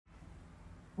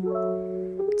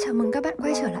Chào mừng các bạn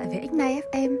quay trở lại với Ignite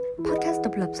FM, podcast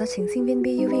độc lập do chính sinh viên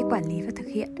BUV quản lý và thực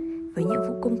hiện. Với nhiệm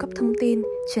vụ cung cấp thông tin,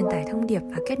 truyền tải thông điệp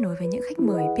và kết nối với những khách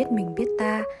mời biết mình biết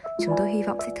ta, chúng tôi hy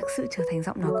vọng sẽ thực sự trở thành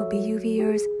giọng nói của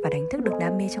BUVers và đánh thức được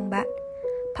đam mê trong bạn.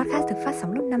 Podcast được phát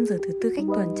sóng lúc 5 giờ thứ Tư cách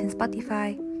tuần trên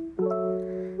Spotify.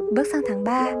 Bước sang tháng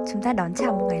 3, chúng ta đón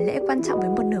chào một ngày lễ quan trọng với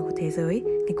một nửa của thế giới,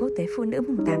 Ngày Quốc tế Phụ nữ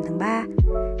mùng 8 tháng 3.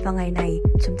 Vào ngày này,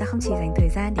 chúng ta không chỉ dành thời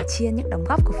gian để tri ân những đóng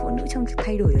góp của phụ nữ trong việc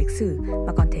thay đổi lịch sử,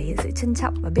 mà còn thể hiện sự trân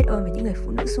trọng và biết ơn với những người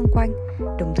phụ nữ xung quanh,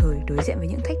 đồng thời đối diện với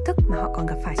những thách thức mà họ còn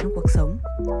gặp phải trong cuộc sống.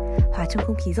 Hòa trong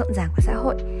không khí rộn ràng của xã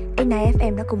hội, Ignite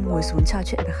FM đã cùng ngồi xuống trò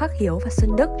chuyện với Khắc Hiếu và Xuân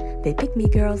Đức về Pick Me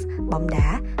Girls, bóng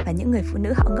đá và những người phụ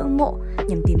nữ họ ngưỡng mộ,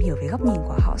 nhằm tìm hiểu về góc nhìn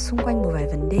của họ xung quanh một vài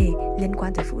vấn đề liên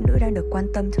quan tới phụ nữ đang được quan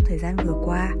tâm trong thời gian vừa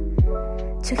qua.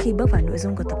 Trước khi bước vào nội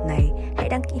dung của tập này, hãy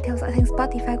đăng ký theo dõi kênh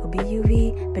Spotify của BUV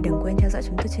và đừng quên theo dõi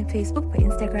chúng tôi trên Facebook và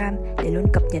Instagram để luôn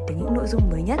cập nhật được những nội dung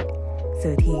mới nhất.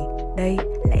 Giờ thì, đây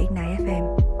là Ignite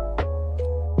FM.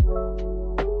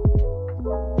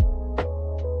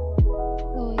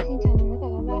 Rồi, xin chào tất cả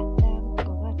các bạn đang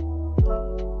có mặt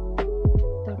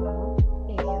từ đó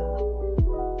để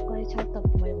quay cho tập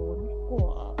 14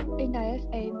 của Ignite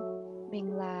FM.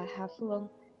 Mình là Hà Phương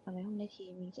và ngày hôm nay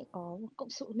thì mình sẽ có một cộng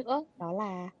sự nữa, đó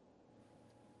là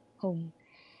Hùng.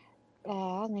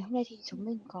 Và ngày hôm nay thì chúng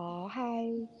mình có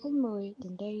hai khách mời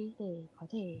đến đây để có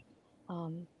thể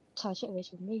trò chuyện với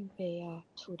chúng mình về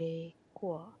chủ đề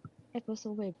của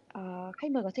episode về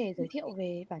khách mời có thể giới thiệu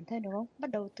về bản thân đúng không?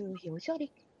 Bắt đầu từ Hiếu trước đi.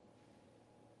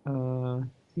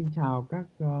 Xin chào các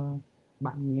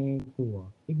bạn nghe của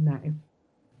Ignite.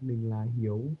 Mình là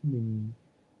Hiếu, mình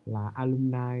là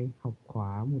alumni học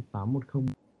khóa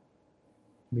 1810.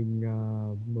 Mình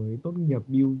mới tốt nghiệp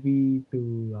BUV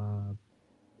từ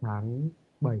tháng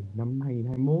 7 năm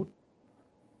 2021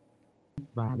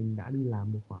 và mình đã đi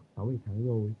làm được khoảng 6-7 tháng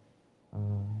rồi.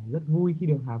 Rất vui khi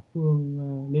được Hà Phương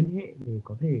liên hệ để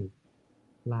có thể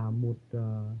là một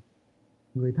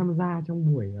người tham gia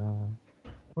trong buổi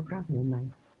podcast ngày hôm nay.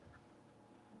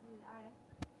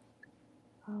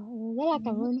 Rất là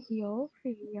cảm ơn Hiếu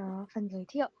vì phần giới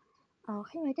thiệu.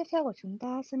 Khách mời tiếp theo của chúng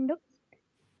ta, Xuân Đức.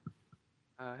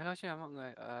 Hello, xin chào mọi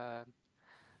người.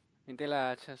 Mình tên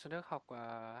là Trần Xuân Đức, học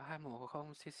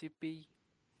 2110 CCP.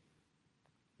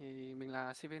 Thì mình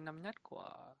là sinh viên năm nhất của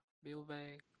BUV.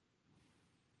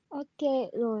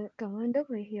 Ok, rồi cảm ơn Đức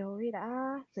và Hiếu vì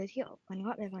đã giới thiệu ngắn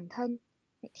gọn về bản thân.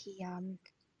 Vậy thì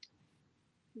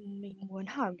mình muốn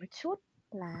hỏi một chút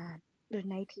là đợt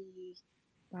này thì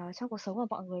trong cuộc sống của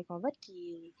mọi người có bất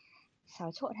kỳ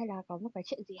xáo trộn hay là có một cái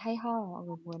chuyện gì hay ho mà mọi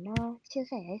người muốn chia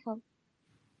sẻ hay không?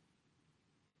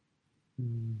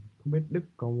 Không biết Đức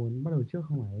có muốn bắt đầu trước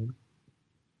không hả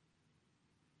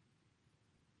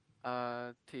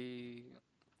em? Thì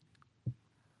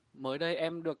mới đây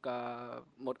em được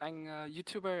một anh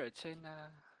YouTuber ở trên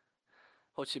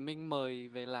Hồ Chí Minh mời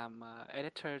về làm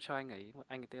editor cho anh ấy. Một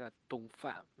anh ấy tên là Tùng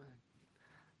Phạm.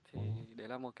 Thì đấy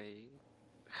là một cái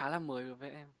khá là mới đối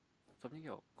với em, giống như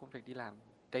kiểu công việc đi làm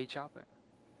day job ấy.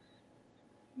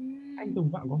 Anh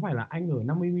Tùng Phạm có phải là anh ở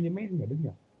 50mm nhỉ Đức nhỉ?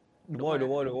 Đúng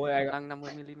rồi anh ạ. Đang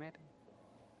 50mm.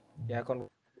 Dạ còn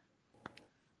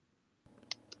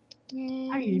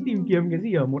Anh ấy tìm kiếm cái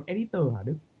gì ở một editor hả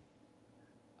Đức?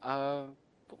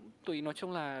 Cũng tùy, nói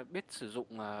chung là biết sử dụng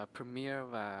Premiere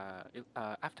và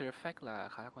After Effects là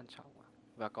khá là quan trọng,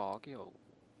 và có kiểu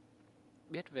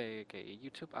biết về cái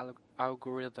YouTube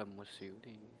algorithm một xíu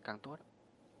thì càng tốt.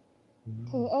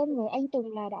 Thế em với anh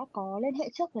Tùng là đã có liên hệ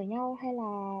trước với nhau hay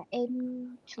là em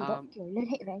chủ động kiểu liên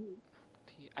hệ với anh ấy?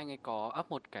 Thì anh ấy có up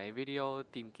một cái video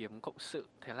tìm kiếm cộng sự,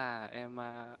 thế là em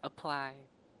apply,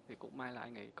 thì cũng may là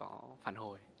anh ấy có phản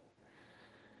hồi.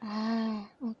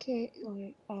 Ok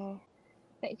rồi.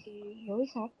 Vậy thì Hiếu thì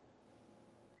sao?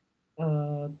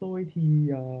 Tôi thì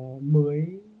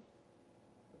mới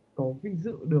có vinh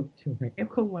dự được trở thành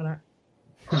F0 bạn ạ.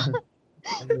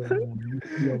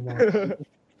 Điều mà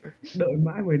đợi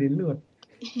mãi mới đến lượt.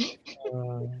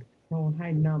 Sau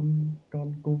 2 năm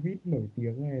con Covid nổi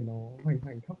tiếng này nó hoành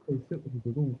hành khắp thời sự thì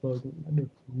cuối cùng tôi cũng đã được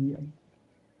nhiễm.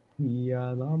 Thì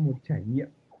đó là một trải nghiệm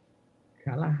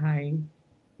khá là hay.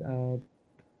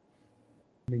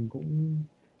 Mình cũng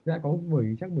đã có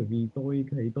chắc bởi vì tôi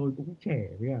thấy tôi cũng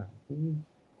trẻ với cả cũng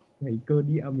thấy cơ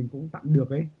địa mình cũng tạm được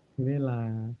ấy, thế nên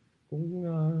là cũng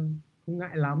không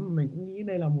ngại lắm, mình cũng nghĩ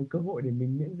đây là một cơ hội để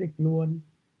mình miễn dịch luôn.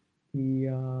 Thì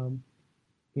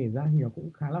kể ra thì nó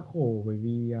cũng khá là khổ, bởi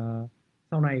vì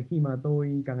sau này khi mà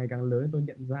tôi càng ngày càng lớn tôi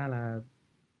nhận ra là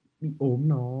bị ốm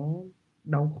nó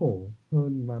đau khổ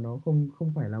hơn và nó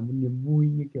không phải là một niềm vui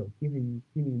như kiểu khi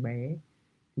mình bé.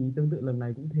 Thì tương tự lần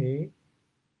này cũng thế,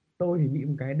 tôi thì bị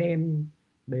một cái đen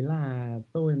đấy là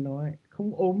tôi nói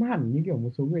không ốm hẳn như kiểu một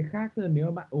số người khác. Tức là nếu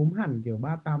mà bạn ốm hẳn kiểu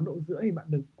 38,5 độ thì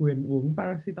bạn được quyền uống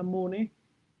paracetamol ấy,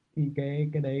 thì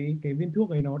cái cái viên thuốc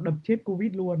ấy nó đập chết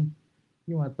covid luôn.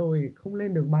 Nhưng mà tôi không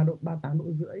lên được 38,5 độ,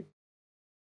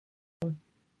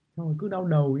 xong rồi cứ đau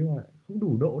đầu nhưng mà không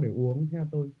đủ độ để uống, thế là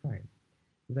tôi phải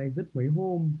day dứt mấy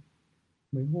hôm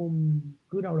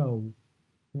cứ đau đầu.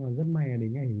 Nhưng mà rất may là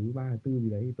đến ngày thứ ba thứ tư gì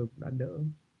đấy thì tôi cũng đã đỡ,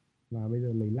 và bây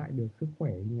giờ lấy lại được sức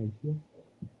khỏe như ngày trước.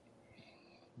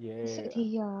 Thực sự Yeah.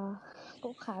 thì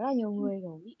cũng khá là nhiều người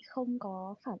kiểu bị không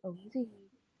có phản ứng gì,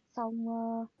 xong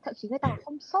thậm chí người ta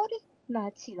không sốt ấy, mà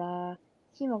chỉ là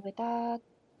khi mà người ta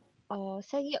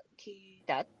xét nghiệm thì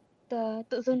đã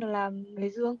tự dưng được làm người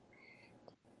dương.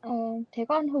 Ờ, Thế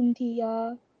còn Hùng thì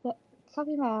sau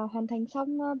khi mà hoàn thành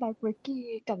xong bài cuối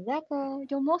kỳ cảm giác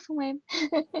vô mốt không em?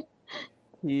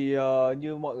 Thì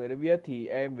như mọi người đã biết thì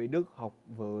em với Đức học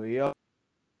với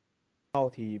nhau,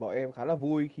 thì bọn em khá là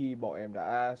vui khi bọn em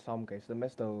đã xong cái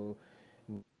semester,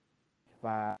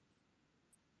 và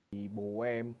thì bố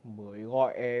em mới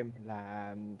gọi em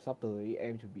là sắp tới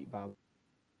em chuẩn bị vào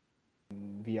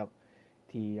việc,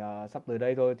 thì sắp tới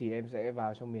đây thôi thì em sẽ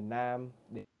vào trong miền Nam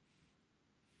để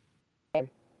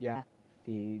yeah.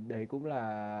 Thì đấy cũng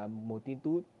là một tin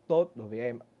tốt tốt đối với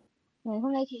em. Ngày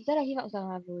hôm nay thì rất là hy vọng rằng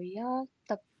là với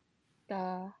tập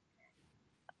ờ,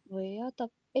 tập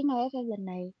X9FM lần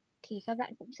này thì các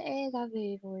bạn cũng sẽ ra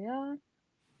về với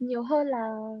nhiều hơn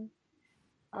là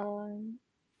ờ,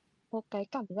 một cái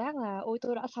cảm giác là ôi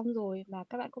tôi đã xong rồi, mà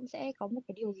các bạn cũng sẽ có một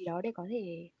cái điều gì đó để có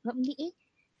thể ngẫm nghĩ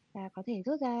và có thể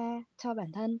rút ra cho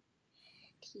bản thân.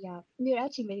 Thì như đã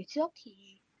trình bày từ trước thì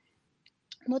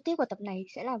mô típ của tập này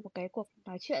sẽ là một cái cuộc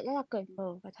nói chuyện rất là cởi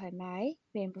mở và thoải mái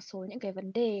về một số những cái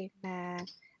vấn đề mà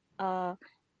uh,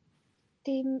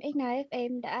 team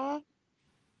X9FM đã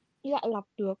loại lọc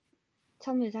được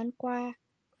trong thời gian qua.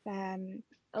 Và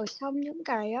ở trong những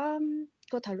cái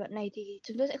cuộc thảo luận này thì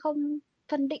chúng tôi sẽ không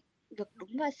phân định được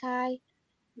đúng và sai,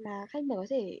 mà khách mời có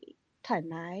thể thoải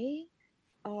mái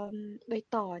bày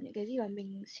tỏ những cái gì mà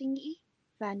mình suy nghĩ,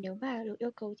 và nếu mà được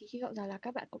yêu cầu thì hy vọng rằng là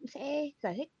các bạn cũng sẽ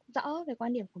giải thích rõ về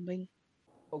quan điểm của mình.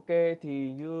 Ok,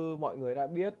 thì như mọi người đã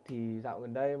biết thì dạo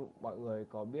gần đây mọi người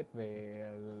có biết về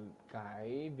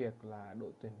cái việc là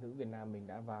đội tuyển nữ Việt Nam mình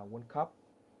đã vào World Cup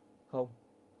không?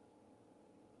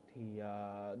 Thì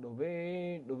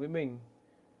đối với mình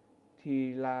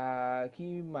thì là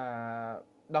khi mà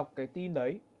đọc cái tin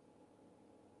đấy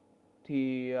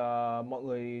thì mọi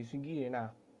người suy nghĩ thế nào?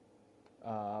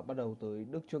 Bắt đầu tới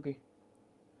Đức trước đi.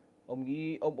 Ông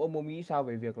nghĩ sao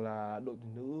về việc là đội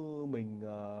tuyển nữ mình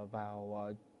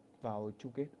vào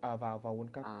chung kết, vào World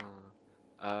Cup? Ờ,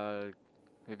 ờ,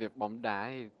 Về việc bóng đá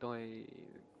thì tôi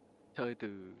chơi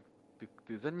từ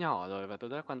từ rất nhỏ rồi, và tôi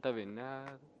rất quan tâm đến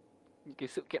những cái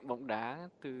sự kiện bóng đá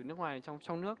từ nước ngoài trong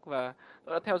trong nước, và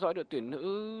tôi đã theo dõi đội tuyển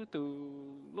nữ từ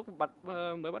lúc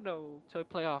mới bắt đầu chơi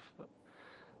playoff.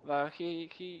 Và khi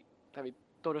khi tại vì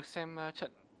tôi được xem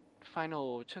trận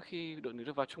final trước khi đội nữ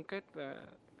được vào chung kết, và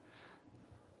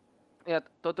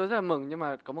tôi rất là mừng, nhưng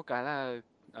mà có một cái là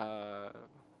ờ,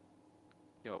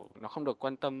 kiểu nó không được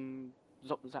quan tâm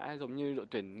rộng rãi giống như đội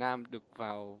tuyển nam được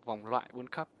vào vòng loại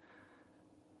World Cup.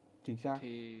 Chính xác.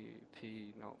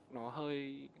 Thì nó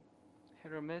hơi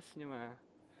hit or miss, nhưng mà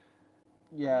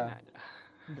như Yeah. nào nhỉ?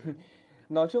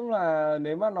 Nói chung là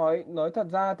nếu mà nói thật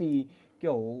ra thì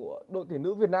kiểu đội tuyển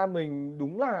nữ Việt Nam mình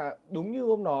đúng như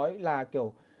ông nói là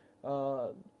kiểu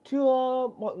ờ,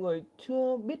 mọi người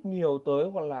chưa biết nhiều tới,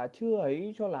 hoặc là chưa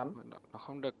ấy cho lắm. Nó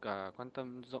không được quan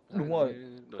tâm rộng rãi Đúng giống rồi,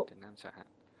 như đội không, tuyển nam chẳng hạn.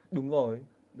 đúng rồi,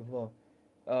 đúng rồi.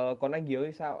 Còn anh Hiếu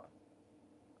thì sao ạ?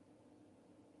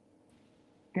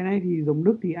 Cái này thì giống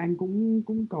Đức thì anh cũng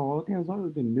cũng có theo dõi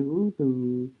đội tuyển nữ từ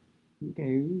những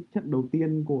cái trận đầu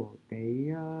tiên của cái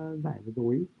giải vừa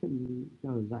rồi, trận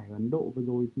ở giải Ấn Độ vừa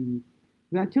rồi. Thì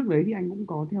ra trước đấy thì anh cũng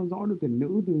có theo dõi đội tuyển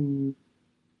nữ từ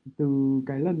từ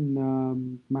cái lần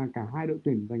mà cả hai đội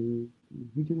tuyển giành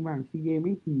huy chương vàng SEA Games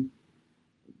ấy. Thì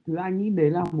thực ra anh nghĩ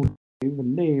đấy là một cái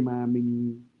vấn đề mà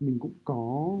mình cũng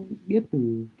có biết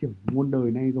từ kiểu muôn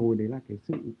đời nay rồi, đấy là cái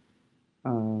sự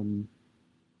ờ,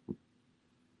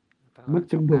 Ta mất gọi cân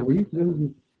trọng nam đối khinh nữ. giữa.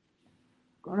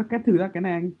 Có cái thử ra cái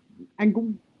này anh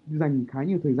cũng dành khá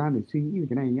nhiều thời gian để suy nghĩ về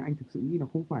cái này, nhưng anh thực sự nghĩ nó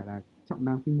không phải là trọng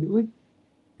nam khinh nữ ấy.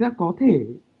 Thực ra có thể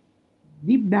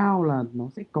deep down là nó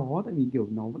sẽ có, tại vì kiểu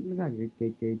nó vẫn là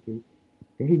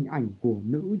cái hình ảnh của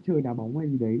nữ chơi đá bóng hay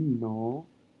gì đấy, thì nó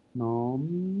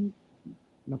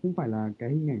nó không phải là cái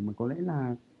hình ảnh mà có lẽ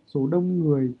là số đông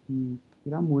người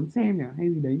người ta muốn xem nhỉ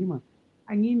hay gì đấy. Nhưng mà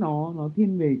anh nghĩ nó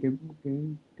thiên về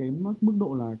cái mức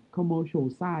độ là commercial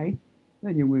side ấy. Rất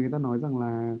là nhiều người người ta nói rằng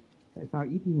là tại sao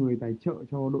ít người tài trợ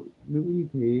cho đội nữ như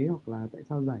thế, hoặc là tại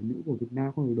sao giải nữ của Việt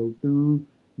Nam không được đầu tư,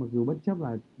 mặc dù bất chấp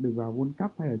là được vào World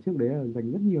Cup hay là trước đấy là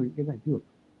giành rất nhiều những cái giải thưởng.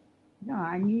 Nhưng mà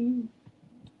anh nghĩ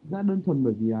ra đơn thuần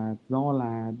bởi vì là do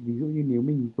là ví dụ như nếu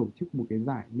mình tổ chức một cái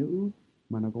giải nữ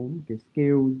mà nó có một cái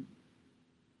scale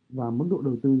và mức độ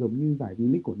đầu tư giống như giải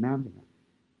V-League của nam chẳng hạn,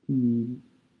 thì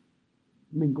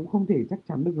mình cũng không thể chắc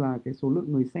chắn được là cái số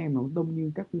lượng người xem nó đông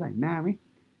như các giải nam ấy.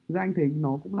 Thực ra anh thấy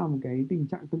nó cũng là một cái tình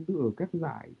trạng tương tự ở các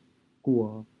giải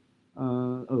của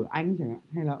ở Anh chẳng hạn,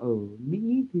 hay là ở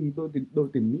Mỹ, thì đội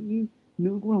tuyển Mỹ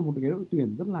nữ cũng là một cái đội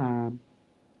tuyển rất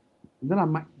là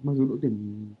mạnh, mặc dù đội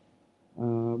tuyển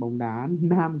bóng đá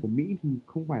nam của Mỹ thì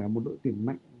không phải là một đội tuyển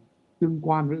mạnh tương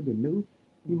quan với đội tuyển nữ,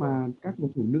 nhưng Vâng. mà các cầu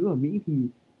thủ nữ ở Mỹ thì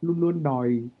luôn luôn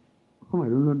đòi, không phải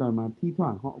luôn luôn đòi mà thi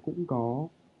thoảng họ cũng có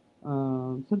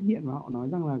xuất hiện và họ nói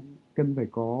rằng là cần phải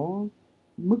có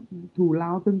mức thù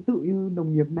lao tương tự như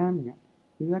đồng nghiệp nam chẳng hạn.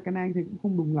 Thực ra cái này anh thấy cũng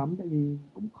không đúng lắm, tại vì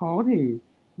cũng khó thể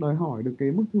đòi hỏi được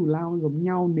cái mức thù lao giống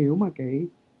nhau nếu mà cái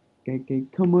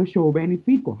commercial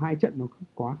benefit của hai trận nó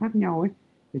quá khác nhau ấy.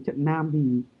 Cái trận nam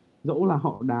thì dẫu là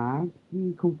họ đá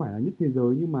không phải là nhất thế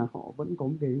giới, nhưng mà họ vẫn có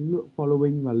một cái lượng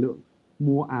following và lượng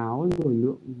mua áo rồi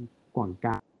lượng quảng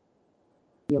cáo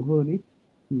nhiều hơn ấy,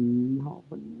 thì họ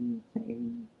vẫn sẽ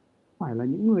phải là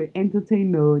những người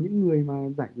entertainer, những người mà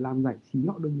làm giải trí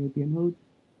họ được nhiều tiền hơn.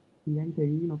 Thì anh thấy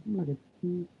nó cũng là cái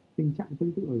tình trạng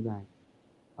tương tự ở giải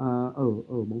ở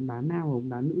ở bóng đá nam và bóng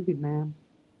đá nữ Việt Nam,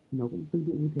 nó cũng tương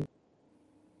tự như thế.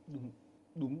 Đúng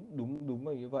đúng đúng đúng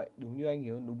là như vậy, đúng như anh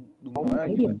Hiếu, đúng đúng Có nói một là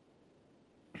cái như vậy. điểm,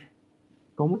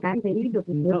 có một cái thấy được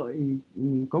lợi,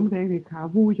 có một cái thấy khá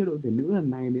vui cho đội tuyển nữ lần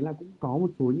này, đấy là cũng có một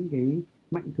số những cái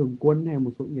mạnh thường quân hay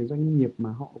một số những cái doanh nghiệp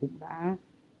mà họ cũng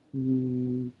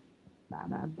ừm,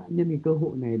 đã nhân cái cơ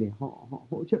hội này để họ họ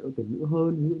hỗ trợ đội tuyển nữ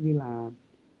hơn. Ví dụ như là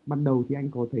ban đầu thì anh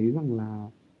có thấy rằng là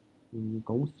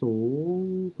có một số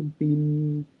thông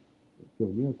tin kiểu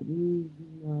như là cũng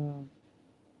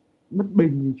bất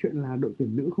bình vì chuyện là đội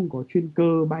tuyển nữ không có chuyên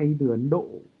cơ bay từ Ấn Độ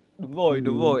Đúng rồi,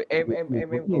 để có em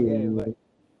có nghe thể như vậy.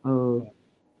 ờ,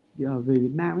 Vâng. về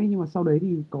Việt Nam ấy, nhưng mà sau đấy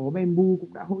thì có Bamboo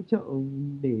cũng đã hỗ trợ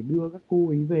để đưa các cô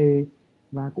ấy về,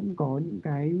 và cũng có những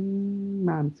cái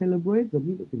màn celebrate giống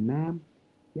như đội tuyển nam,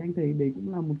 thì anh thấy đấy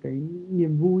cũng là một cái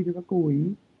niềm vui cho các cô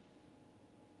ấy.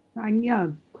 Anh nghĩ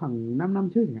là khoảng 5 năm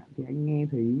trước chẳng hạn thì anh nghe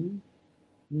thấy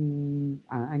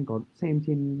anh có xem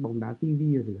trên bóng đá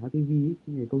TV và thể thao TV ấy,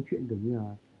 cái câu chuyện kiểu như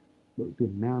là đội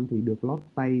tuyển nam thì được lót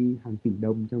tay hàng tỷ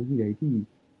đồng, trong khi đấy thì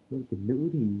đội tuyển nữ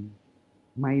thì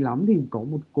may lắm thì có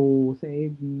một cô sẽ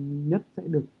nhất sẽ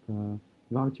được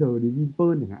voucher đến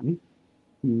Vinpearl chẳng hạn ấy.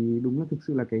 Thì đúng là thực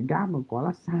sự là cái gap nó quá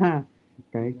là xa,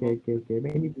 cái Vâng. cái cái cái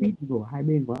benefit của hai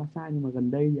bên quá là xa. Nhưng mà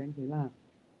gần đây thì anh thấy là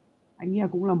anh nghĩ là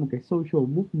cũng là một cái social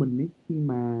movement ấy, khi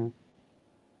mà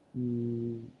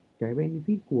ừm, cái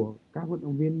benefit của các vận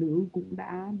động viên nữ cũng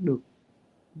đã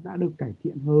được cải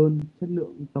thiện hơn, chất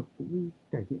lượng tập cũng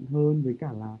cải thiện hơn, với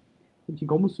cả là thậm chí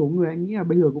có một số người anh nghĩ là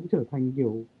bây giờ cũng trở thành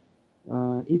kiểu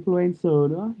influencer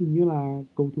nữa. Hình như là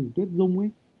cầu thủ Tuyết Dung ấy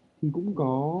thì cũng Vâng.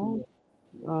 có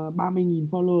 30.000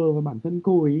 follower, và bản thân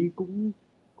cô ấy cũng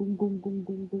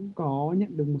có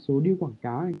nhận được một số deal quảng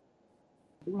cáo này,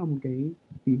 cũng là một cái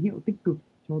tín hiệu tích cực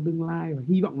cho tương lai, và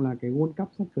hy vọng là cái World Cup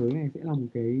sắp tới này sẽ là một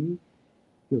cái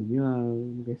kiểu như là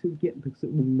một cái sự kiện thực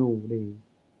sự bùng nổ để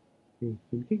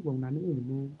khuyến khích bóng đá nữ ở Việt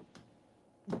Nam.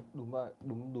 Đúng vậy,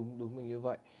 đúng đúng đúng là như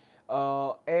vậy.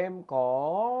 Em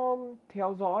có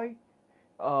theo dõi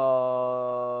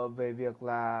về việc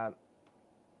là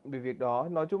về việc đó.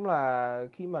 Nói chung là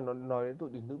khi mà nó nói đến đội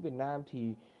tuyển nữ Việt Nam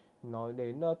thì nói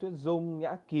đến Tuyết Dung,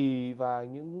 Nhã Kỳ và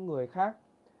những người khác.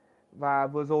 Và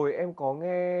vừa rồi em có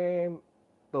nghe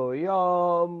tới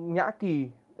Nhã Kỳ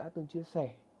đã từng chia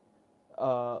sẻ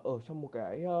ở trong một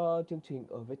cái chương trình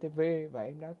ở VTV, và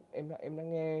em đã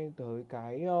nghe tới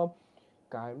cái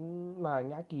mà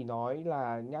Nhã Kỳ nói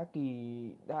là Nhã Kỳ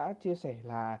đã chia sẻ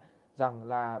là rằng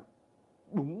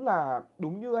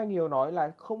đúng như anh Hiếu nói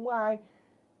là không ai,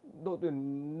 đội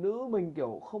tuyển nữ mình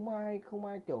kiểu không ai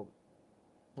kiểu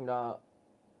là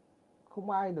không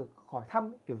ai được hỏi thăm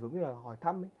ấy, kiểu giống như là hỏi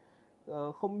thăm ấy.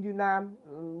 Không như nam.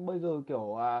 Bây giờ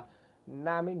kiểu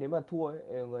nam ấy nếu mà thua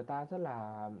ấy,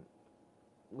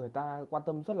 người ta quan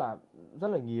tâm rất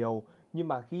là nhiều, nhưng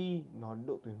mà khi nói đến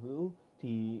đội tuyển nữ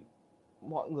thì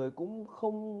mọi người cũng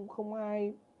không không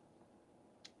ai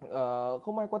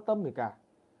quan tâm gì cả.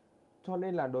 Cho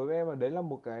nên là đối với em là đấy là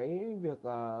một cái việc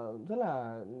rất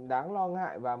là đáng lo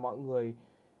ngại, và mọi người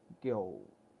kiểu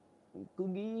cứ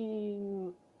nghĩ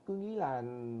cứ nghĩ là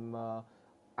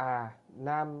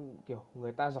nam kiểu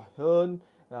người ta giỏi hơn,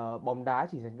 bóng đá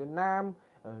chỉ dành cho nam,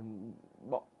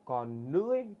 Còn nữ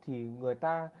ấy thì người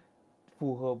ta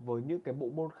phù hợp với những cái bộ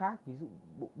môn khác, ví dụ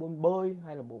bộ môn bơi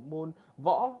hay là bộ môn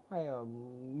võ hay là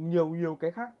nhiều nhiều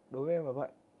cái khác, đối với em là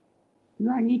vậy. Thực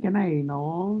ra anh nghĩ cái này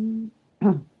nó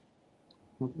nó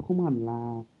cũng không hẳn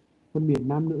là phân biệt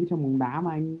nam nữ trong bóng đá,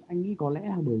 mà anh nghĩ có lẽ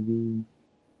là bởi vì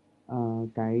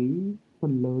cái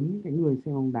phần lớn cái người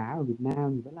xem bóng đá ở Việt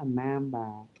Nam thì vẫn là nam,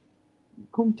 và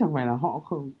không, chẳng phải là họ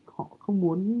không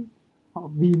muốn, họ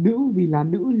vì nữ, vì là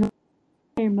nữ thì họ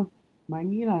xem đâu, mà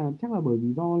anh nghĩ là chắc là bởi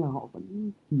vì do là họ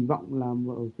vẫn kỳ vọng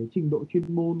là ở cái trình độ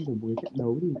chuyên môn của một cái trận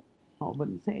đấu thì họ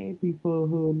vẫn sẽ prefer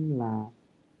hơn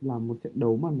là một trận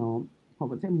đấu mà họ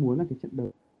vẫn sẽ muốn là cái trận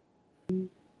đấu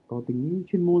có tính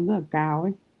chuyên môn rất là cao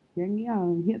ấy. Thì anh nghĩ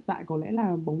là hiện tại có lẽ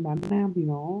là bóng đá nam thì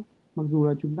nó, mặc dù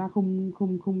là chúng ta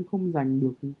không giành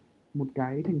được một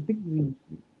cái thành tích gì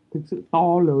thực sự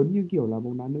to lớn như kiểu là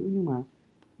bóng đá nữ, nhưng mà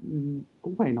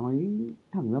cũng phải nói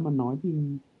thẳng ra mà nói thì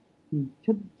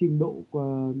trình độ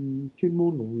chuyên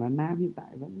môn của bóng đá nam hiện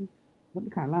tại vẫn vẫn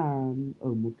khá là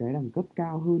ở một cái đẳng cấp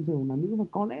cao hơn so với bóng đá nữ, và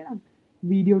có lẽ là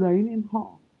vì điều đấy nên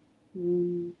họ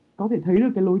có thể thấy được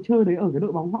cái lối chơi đấy ở cái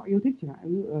đội bóng họ yêu thích chẳng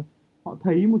hạn. Ví dụ họ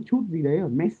thấy một chút gì đấy ở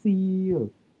Messi,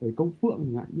 ở Công Phượng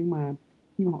chẳng hạn, nhưng mà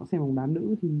khi mà họ xem bóng đá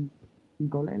nữ thì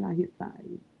có lẽ là hiện tại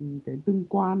cái tương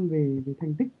quan về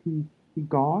thành tích thì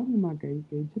có, nhưng mà cái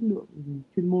chất lượng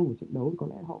chuyên môn của trận đấu thì có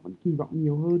lẽ họ vẫn kỳ vọng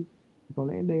nhiều hơn. Thì có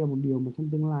lẽ đây là một điều mà trong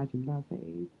tương lai chúng ta sẽ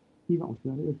hy vọng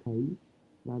chúng ta sẽ được thấy,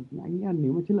 và anh nghĩ là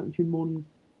nếu mà chất lượng chuyên môn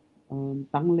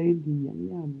tăng lên thì anh nghĩ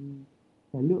là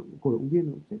cái lượng cổ động viên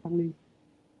nó cũng sẽ tăng lên.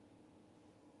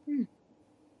 Ừm,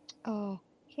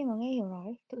 khi mà nghe Hiếu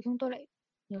nói, tự dưng tôi lại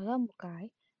nhớ ra một cái,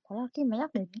 đó là khi mà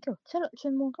nhắc đến, kiểu, chất lượng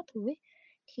chuyên môn các thứ ấy,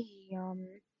 thì,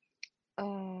 ờ,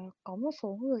 có một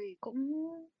số người cũng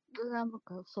đưa ra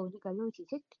một số những cái lời chỉ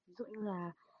trích, ví dụ như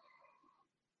là,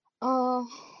 ờ,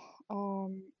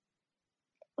 ờm,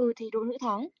 thì đội nữ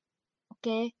thắng,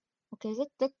 ok ok, rất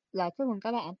rất là chúc mừng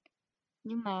các bạn,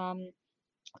 nhưng mà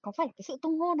có phải là cái sự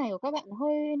tung hô này của các bạn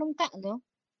hơi nông cạn rồi không?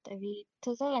 Tại vì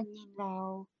thực ra là nhìn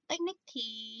vào technique thì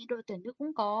đội tuyển nữ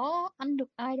cũng có ăn được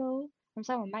ai đâu, làm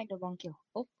sao mà may được bằng, kiểu,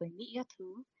 Úc với Mỹ các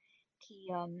thứ. Thì,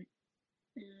 ừm,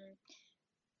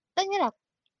 tất nhiên là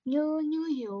như như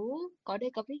Hiếu có đề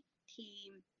cập ấy, thì,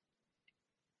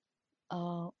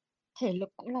 ờ, thể lực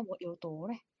cũng là một yếu tố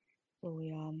này,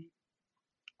 rồi,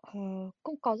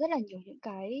 cũng có rất là nhiều những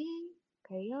cái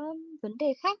vấn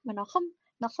đề khác mà nó không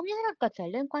nhất thiết là cần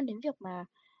phải liên quan đến việc mà,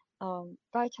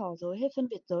 vai trò giới hay phân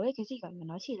biệt giới hay cái gì cả, mà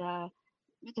nó chỉ là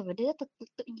những cái vấn đề rất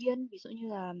tự nhiên. Ví dụ như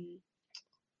là,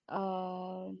 ờ,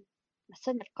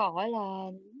 sân mặt cỏ hay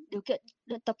là điều kiện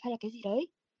luyện tập hay là cái gì đấy.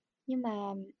 Nhưng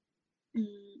mà,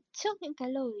 trước những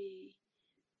cái lời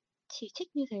chỉ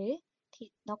trích như thế thì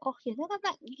nó có khiến cho các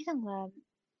bạn nghĩ rằng là,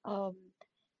 ờm,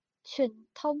 truyền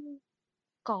thông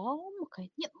có một cái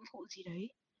nhiệm vụ gì đấy,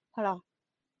 hoặc là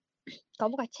có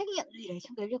một cái trách nhiệm gì đấy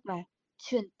trong cái việc mà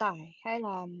truyền tải hay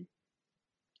là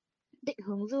định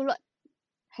hướng dư luận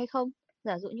hay không?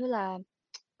 Giả dụ như là,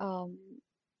 ờm,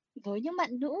 với những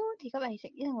bạn nữ thì các bạn sẽ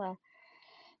nghĩ rằng là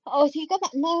thì các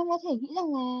bạn nam có thể nghĩ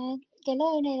rằng là cái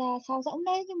lời này là sáo rỗng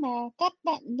đấy, nhưng mà các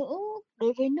bạn nữ,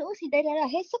 đối với nữ thì đây đã là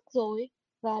hết sức rồi.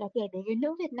 Và đặc biệt là đối với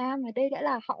nữ Việt Nam thì đây đã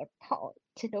là họ họ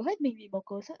chiến đấu hết mình vì màu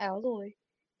cờ sắc áo rồi.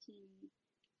 Thì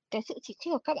cái sự chỉ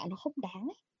trích của các bạn nó không đáng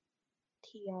ấy.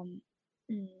 Thì,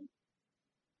 ừm,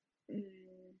 ừm,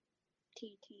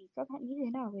 thì các bạn nghĩ thế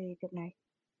nào về việc này?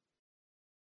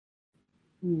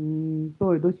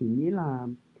 Tôi chỉ nghĩ là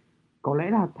có lẽ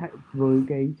là với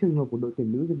cái trường hợp của đội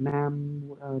tuyển nữ Việt Nam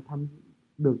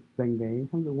được giành cái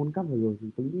tham dự World Cup vừa rồi, thì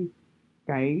tôi nghĩ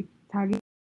cái target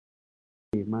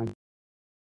để mà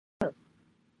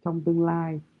trong tương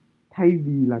lai, thay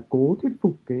vì là cố thuyết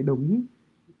phục cái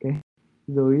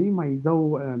giới mày râu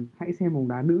gọi là hãy xem bóng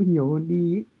đá nữ nhiều hơn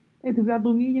đi ấy. Ê, thực ra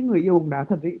tôi nghĩ những người yêu bóng đá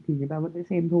thật ấy thì người ta vẫn sẽ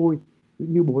xem thôi.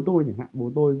 Như bố tôi chẳng hạn,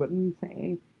 bố tôi vẫn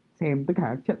sẽ xem tất cả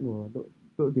các trận của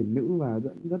đội tuyển nữ và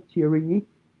rất rất cheering ấy.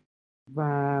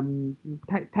 Và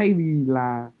thay vì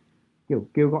là kiểu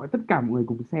kêu gọi tất cả mọi người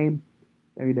cùng xem,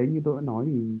 tại vì đấy như tôi đã nói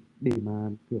thì để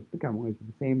mà kiểu tất cả mọi người cùng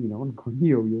xem thì nó còn có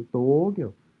nhiều yếu tố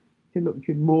kiểu chất lượng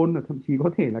chuyên môn, và thậm chí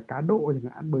có thể là cá độ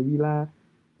chẳng hạn, bởi vì là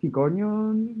chỉ có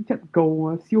những trận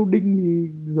cầu siêu đinh thì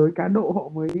giới cá độ họ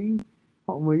mới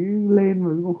lên,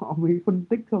 và họ mới phân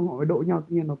tích, xong họ mới độ nhau,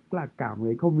 tự nhiên nó là cả một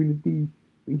cái community,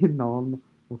 tự nhiên nó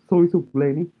sôi sục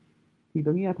lên ấy. Thì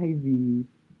tôi nghĩ là thay vì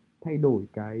thay đổi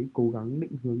cái cố gắng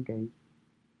định hướng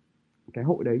cái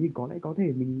hội đấy, thì có lẽ có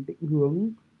thể mình định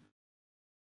hướng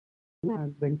là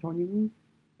dành cho những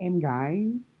em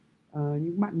gái,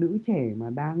 những bạn nữ trẻ mà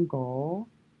đang có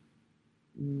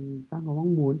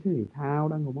mong muốn chơi thể thao,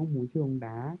 đang có mong muốn chơi bóng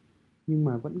đá, nhưng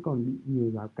mà vẫn còn bị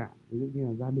nhiều rào cản, ví dụ như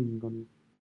là gia đình, còn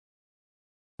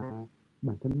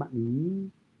bản thân bạn ý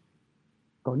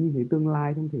có nhìn thấy tương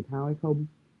lai trong thể thao hay không.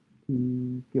 Thì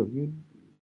kiểu như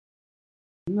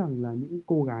nghĩ rằng là những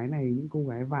cô gái này, những cô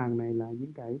gái vàng này là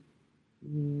những cái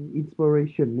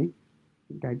inspiration ấy,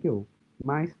 những cái kiểu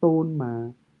milestone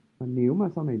mà nếu mà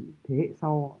sau này thế hệ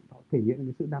sau họ thể hiện được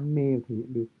cái sự đam mê, thể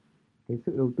hiện được cái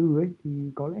sự đầu tư ấy,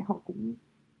 thì có lẽ họ cũng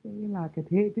sẽ là cái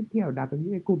thế hệ tiếp theo đạt được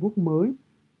những cái cột mốc mới.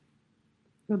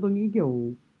 Cho tôi nghĩ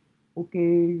kiểu ok,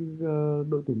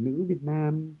 đội tuyển nữ Việt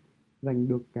Nam giành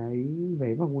được cái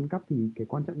vé vào World Cup thì cái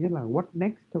quan trọng nhất là what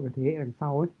next cho cái thế hệ đằng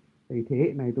sau ấy. Thì thế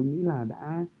hệ này tôi nghĩ là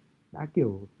đã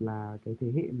kiểu là cái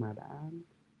thế hệ mà đã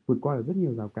vượt qua được rất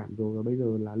nhiều rào cản rồi, và bây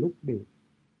giờ là lúc để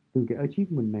từ cái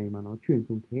achievement này mà nó truyền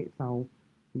xuống thế hệ sau,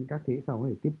 nhưng các thế hệ sau có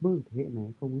thể tiếp bước được thế hệ này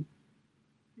hay không ấy.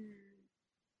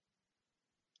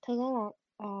 Thật ra là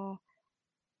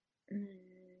ừm,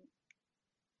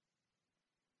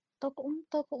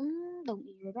 tôi cũng đồng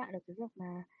ý với bạn ở cái việc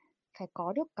mà phải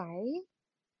có được cái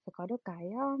phải có được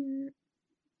cái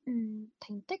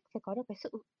thành tích, phải có được cái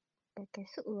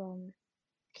sự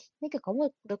như kiểu có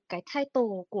được cái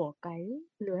title của cái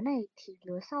lứa này thì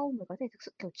lứa sau mới có thể thực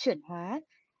sự kiểu chuyển hóa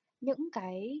những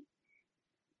cái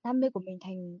đam mê của mình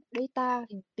thành data,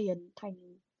 thành tiền,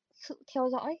 thành sự theo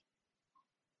dõi.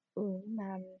 Nhưng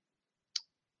mà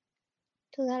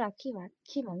thực ra là khi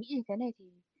mà nghĩ đến cái này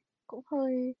thì cũng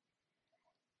hơi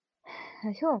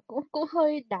nói chung là cũng cũng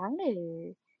hơi đáng để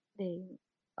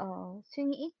suy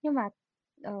nghĩ, nhưng mà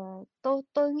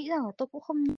tôi nghĩ rằng là tôi cũng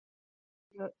không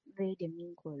về điểm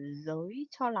nhìn của giới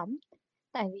cho lắm,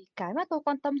 tại vì cái mà tôi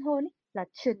quan tâm hơn ấy là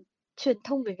truyền truyền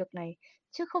thông về việc này,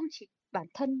 chứ không chỉ bản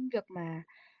thân việc mà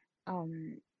ờm,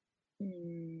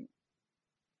 ừm,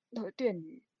 đội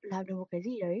tuyển làm được một cái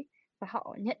gì đấy và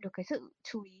họ nhận được cái sự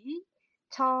chú ý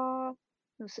cho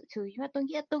được sự chú ý mà tôi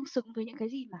nghĩ là tương xứng với những cái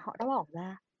gì mà họ đã bỏ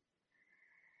ra.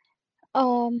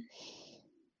 Ờm,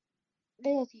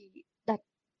 bây giờ thì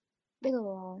bây giờ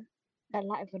đặt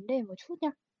lại vấn đề một chút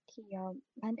nha. Thì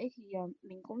ban nãy thì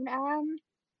mình cũng đã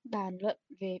bàn luận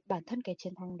về bản thân cái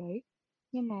chiến thắng đấy,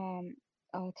 nhưng mà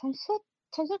trong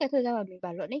suốt cái thời gian mà mình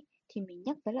bàn luận ấy thì mình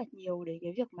nhắc rất là nhiều đến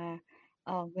cái việc mà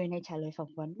người này trả lời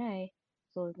phỏng vấn này,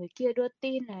 rồi người kia đưa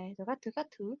tin này, rồi các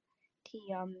thứ. Thì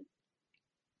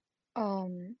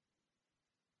ờm,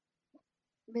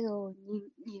 bây giờ nhìn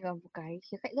nhìn vào một cái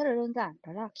khía cạnh rất là đơn giản,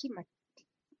 đó là khi mà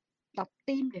đọc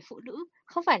tin về phụ nữ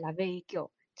không phải là về kiểu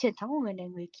chiến thắng của người này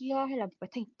người kia hay là một cái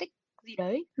thành tích gì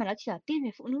đấy, mà nó chỉ là tin về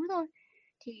phụ nữ thôi,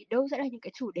 thì đâu sẽ là những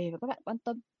cái chủ đề mà các bạn quan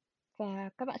tâm và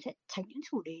các bạn sẽ tránh những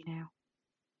chủ đề nào?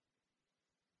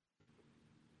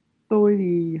 Tôi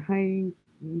thì hay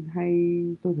hay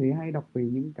tôi thấy hay đọc về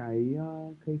những cái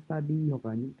case study hoặc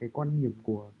là những cái quan điểm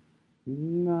của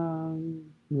những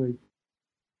người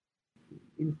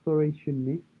inspiration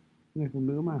ấy, người phụ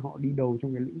nữ mà họ đi đầu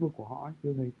trong cái lĩnh vực của họ ấy,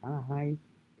 tôi thấy khá là hay.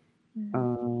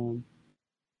 Ờ, Ừm,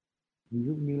 ví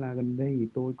dụ như là gần đây thì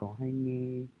tôi có hay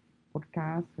nghe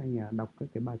podcast hay là đọc các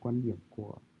cái bài quan điểm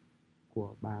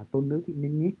của bà Tôn Nữ Thị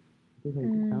Ninh ấy, tôi thấy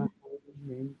cũng khá là ừm,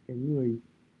 hay. Cái người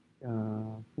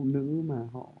phụ nữ mà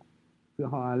họ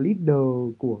là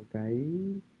leader của cái,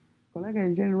 có lẽ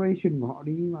cái generation của họ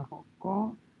đi, mà họ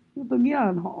có, nhưng tôi nghĩ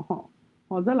là họ họ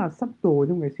họ rất là subtle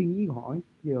trong cái suy nghĩ của họ ấy,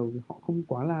 kiểu họ không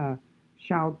quá là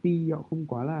shouty, họ không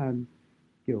quá là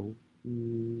kiểu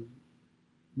ừm,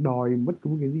 đòi bất cứ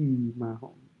một cái gì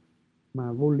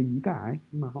mà vô lý cả ấy,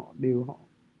 mà họ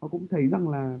cũng thấy rằng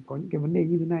là có những cái vấn đề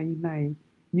như thế này,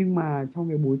 nhưng mà trong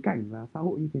cái bối cảnh là xã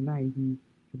hội như thế này thì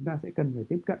chúng ta sẽ cần phải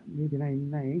tiếp cận như thế này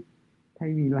ấy.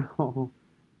 Thay vì là họ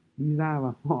đi ra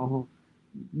và họ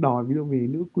đòi ví dụ về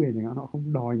nữ quyền chẳng hạn, họ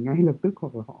không đòi ngay lập tức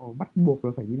hoặc là họ bắt buộc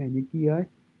là phải như này như kia ấy,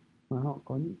 mà họ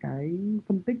có những cái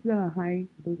phân tích rất là hay,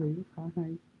 tôi thấy khá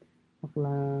hay. Hoặc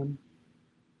là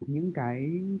những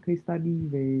cái case study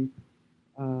về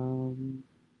ờ,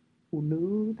 phụ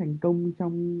nữ thành công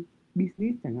trong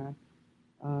business chẳng hạn.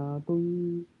 Tôi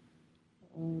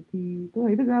thì tôi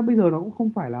thấy thực ra bây giờ nó cũng không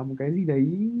phải là một cái gì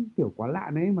đấy kiểu quá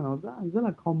lạ đấy, mà nó rất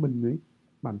là common đấy.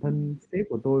 Bản thân ừm, sếp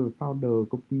của tôi, founder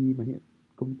công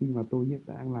ty mà tôi hiện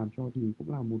tại đang làm cho, thì cũng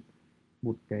là một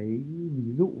một cái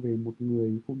ví dụ về một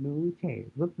người phụ nữ trẻ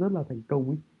rất rất là thành công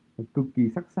ấy, và cực kỳ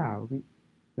sắc sảo ấy.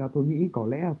 Và tôi nghĩ có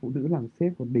lẽ là phụ nữ làm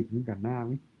sếp còn đỉnh hơn cả nam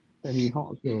ấy, tại vì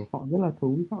họ kiểu họ rất là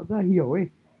thấu, họ rất là hiểu ấy,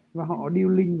 và họ ừm,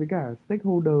 dealing với cả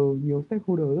stakeholder, nhiều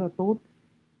stakeholder rất là tốt,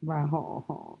 và họ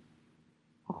họ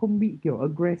họ không bị kiểu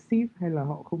aggressive, hay là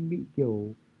họ không bị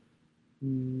kiểu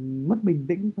mất bình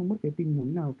tĩnh trong bất cái tình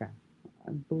huống nào cả.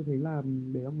 Tôi thấy là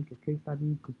đấy là một cái case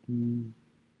study cực kỳ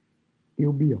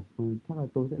tiêu biểu mà chắc là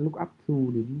tôi sẽ look up to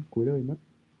đến cuối đời mất.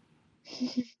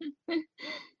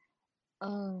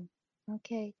 Ờ, ok,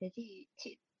 thế thì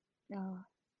chị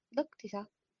Đức thì sao?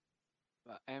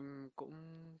 Và em cũng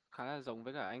khá là giống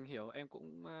với cả anh Hiếu, em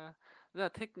cũng rất là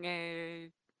thích nghe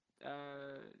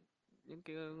ờ, những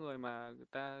cái người mà người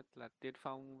ta là tiên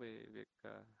phong về việc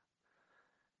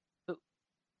tự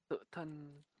tự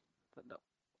thân vận động,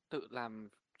 tự làm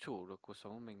chủ được cuộc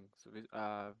sống của mình.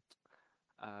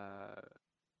 À,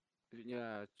 ví dụ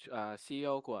như là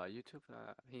CEO của YouTube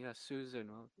là hình như là Susan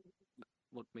đúng không?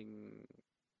 Một mình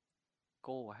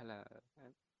cô hay là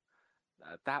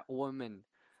that woman,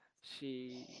 she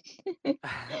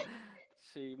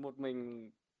she một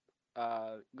mình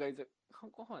gây dựng,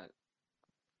 không có hỏi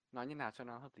nói như nào cho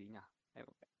nó hợp lý nhỉ. Em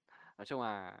nói chung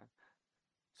là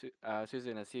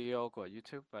Susan là CEO của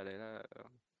YouTube và đấy là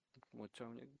một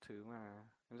trong những thứ mà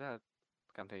em rất là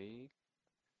cảm thấy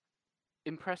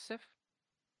impressive.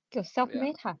 Kiểu Vậy ạ.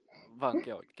 self-made hả? Vâng,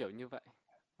 kiểu kiểu như vậy.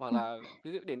 Hoặc là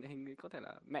ví dụ điển hình có thể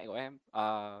là mẹ của em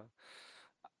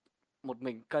một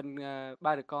mình cân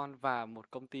ba đứa con và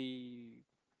một công ty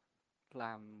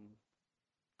làm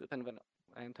tự thân vận động.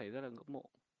 Em thấy rất là ngưỡng mộ.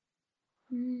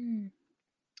 Ừm,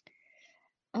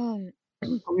 ờm,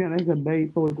 Công nhận đấy, gần đây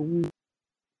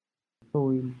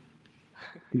tôi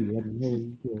tỷ lần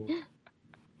hơn, kiểu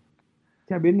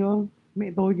chả biết nữa,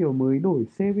 mẹ tôi kiểu mới đổi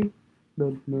sếp ấy,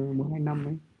 đợt 1 2 năm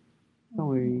ấy, xong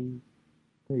rồi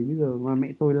thấy bây giờ mà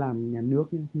mẹ tôi làm nhà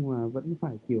nước nhá, nhưng mà vẫn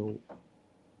phải kiểu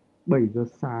 7 giờ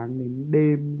sáng đến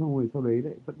đêm, xong rồi sau đấy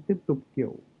lại vẫn tiếp tục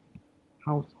kiểu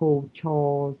household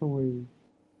chore, xong rồi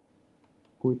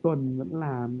cuối tuần vẫn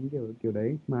làm kiểu kiểu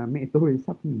đấy, mà mẹ tôi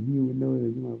sắp nghỉ hưu đến nơi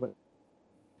rồi nhưng mà vẫn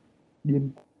điên.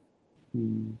 Thì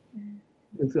ừm,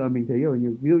 thực sự là mình thấy ở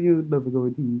nhiều, ví dụ như đợt vừa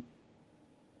rồi thì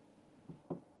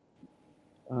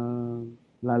ờ,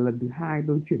 là lần thứ hai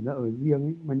tôi chuyển ra ở riêng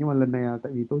ấy, mà nhưng mà lần này là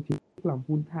tại vì tôi chỉ làm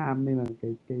full time nên là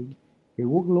cái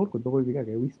workload của tôi với cả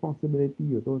cái responsibility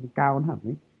của tôi nó cao hơn hẳn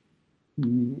ấy. Thì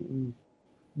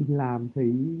đi làm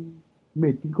thấy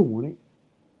mệt kinh khủng luôn đấy,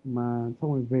 mà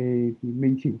xong rồi về thì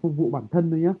mình chỉ phục vụ bản thân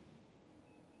thôi nhá,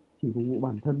 chỉ phục vụ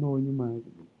bản thân thôi, nhưng mà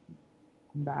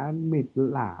cũng đã mệt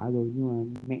lả rồi. Nhưng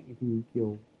mà mẹ thì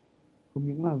kiểu không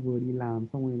những là vừa đi làm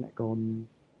xong rồi lại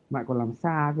còn làm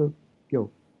xa cơ, kiểu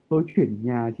tôi chuyển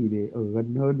nhà chỉ để ở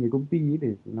gần hơn với công ty ấy,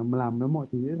 để làm nó mọi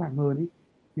thứ dễ dàng hơn ấy.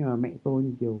 Nhưng mà mẹ tôi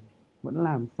thì kiểu vẫn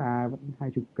làm xa, vẫn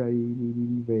 20 cây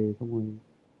đi về, xong rồi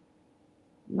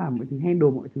làm mọi thứ, handle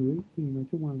mọi thứ ấy. Thì nói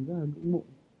chung là rất là ngưỡng mộ.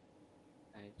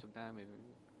 Đấy, chúng ta mới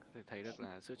có thể thấy được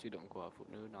là sự chủ động của phụ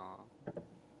nữ nó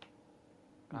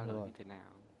cao Đúng lớn rồi, như thế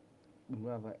nào. đúng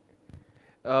là vậy.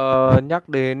 Nhắc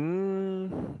đến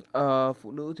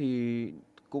phụ nữ thì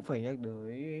cũng phải nhắc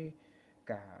tới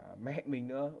cả mẹ mình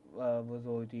nữa. Vừa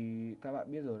rồi thì các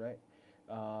bạn biết rồi đấy,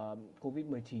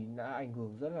 Covid-19 đã ảnh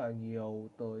hưởng rất là nhiều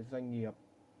tới doanh nghiệp,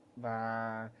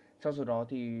 và trong số đó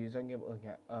thì doanh nghiệp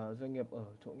ở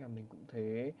chỗ nhà mình cũng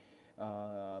thế.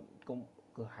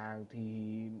 Cửa hàng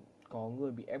thì có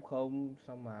người bị F0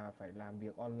 xong mà phải làm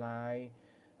việc online.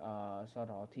 Sau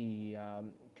đó thì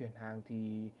chuyển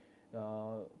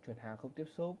hàng không tiếp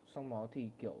xúc, xong đó thì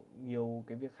kiểu nhiều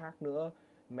cái việc khác nữa.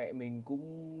 Mẹ mình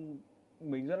cũng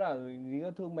mình rất là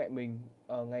nhớ thương mẹ mình,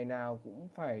 ngày nào cũng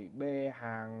phải bê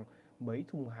hàng, mấy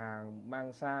thùng hàng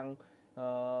mang sang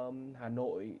Hà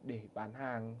Nội để bán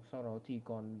hàng. Sau đó thì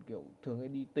còn kiểu thường hay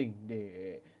đi tỉnh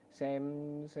để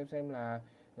xem là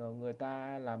người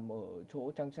ta làm ở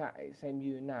chỗ trang trại xem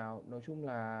như thế nào. Nói chung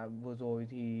là vừa rồi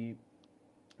thì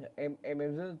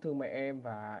em rất thương mẹ em,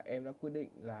 và em đã quyết định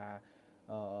là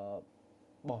ờ,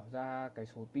 bỏ ra cái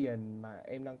số tiền mà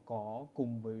em đang có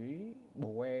cùng với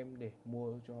bố em để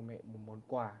mua cho mẹ một món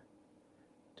quà.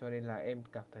 Cho nên là em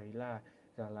cảm thấy là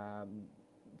rằng là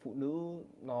phụ nữ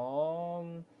nó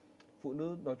phụ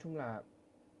nữ nói chung là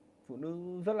phụ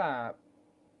nữ rất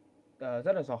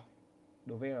là giỏi,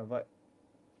 đối với em là vậy.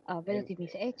 Bây giờ Em thì mình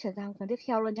sẽ chuyển sang phần tiếp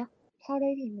theo luôn nhá. Sau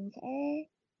đây thì mình sẽ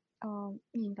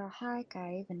nhìn vào hai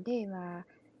cái vấn đề mà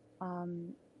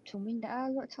chúng mình đã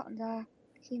lựa chọn ra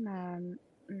khi mà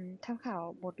tham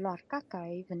khảo một loạt các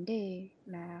cái vấn đề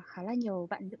mà khá là nhiều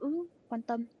bạn nữ quan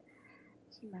tâm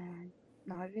khi mà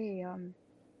nói về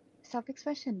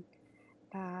self-expression,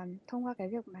 và thông qua cái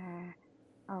việc mà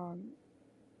ờm,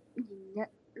 nhìn nhận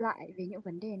lại về những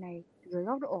vấn đề này dưới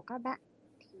góc độ của các bạn,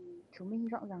 thì chúng mình hy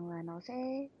vọng rằng là nó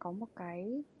sẽ có một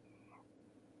cái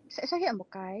sẽ xuất hiện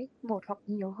một hoặc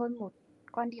nhiều hơn một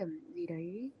quan điểm gì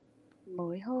đấy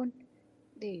mới hơn,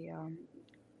 để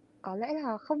có lẽ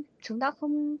là chúng ta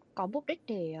không có mục đích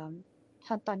để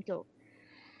hoàn toàn kiểu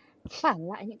phản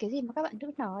lại những cái gì mà các bạn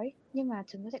nữ nói, nhưng mà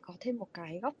chúng ta sẽ có thêm một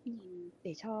cái góc nhìn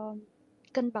để cho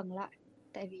cân bằng lại.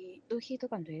 Tại vì đôi khi tôi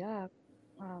cảm thấy là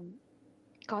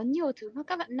có nhiều thứ mà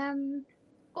các bạn nam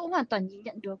cũng hoàn toàn nhìn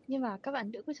nhận được, nhưng mà các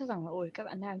bạn nữ cứ cho rằng là ôi các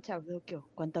bạn nam chả bao giờ kiểu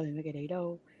quan tâm về cái đấy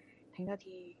đâu. Thành ra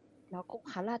thì nó cũng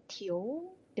khá là thiếu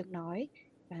tiếng nói,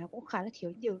 và nó cũng khá là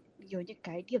thiếu nhiều những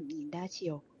cái điểm nhìn đa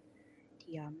chiều.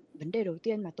 Thì vấn đề đầu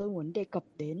tiên mà tôi muốn đề cập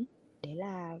đến đấy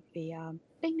là về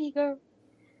Pick Me Girl.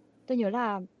 Tôi nhớ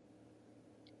là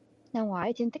năm ngoái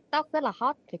ở trên TikTok rất là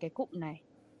hot về cái cụm này,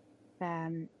 và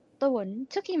tôi muốn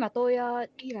trước khi mà tôi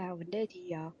đi vào vấn đề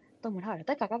thì tôi muốn hỏi là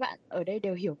tất cả các bạn ở đây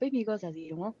đều hiểu Pick Me Girl là gì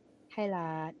đúng không? Hay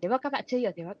là nếu mà các bạn chưa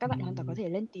hiểu thì các bạn hoàn toàn có thể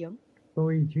lên tiếng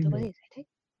Tôi thì chưa tôi có hiểu. thể giải thích.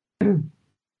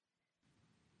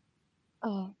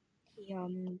 Ờ thì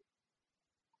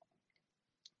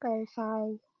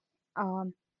clarify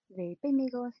về Pick Me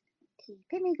Girls thì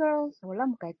Pick Me Girls nó là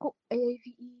một cái cụm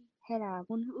AAVE hay là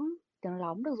ngôn ngữ tiếng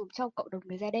lóng được dùng trong cộng đồng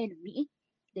người da đen ở Mỹ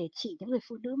để chỉ những người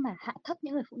phụ nữ mà hạ thấp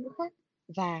những người phụ nữ khác,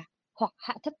 và hoặc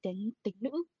hạ thấp tính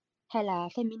nữ hay là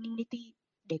femininity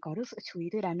để có được sự chú ý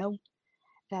từ đàn ông.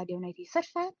 Và điều này thì xuất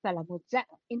phát và là một dạng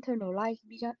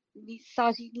internalized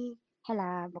misogyny, hay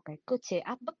là một cái cơ chế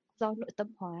áp bức do nội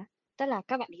tâm hóa. Tức là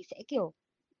các bạn ấy sẽ kiểu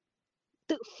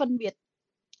tự phân biệt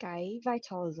cái vai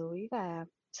trò giới và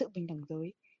sự bình đẳng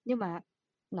giới, nhưng mà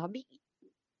nó bị,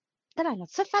 tức là nó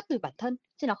xuất phát từ bản thân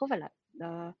chứ nó không phải là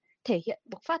thể hiện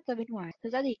bộc phát ra bên ngoài. Thực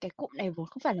ra thì cái cụm này vốn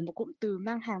không phải là một cụm từ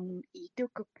mang hàm ý tiêu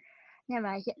cực, nhưng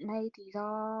mà hiện nay thì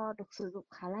do được sử dụng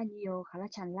khá là nhiều, khá là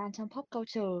tràn lan trong pop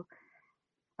culture,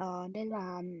 nên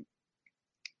là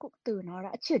cụm từ nó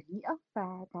đã chuyển nghĩa và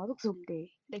nó được dùng để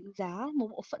đánh giá một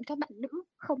bộ phận các bạn nữ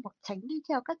không hoặc tránh đi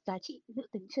theo các giá trị nữ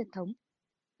tính truyền thống,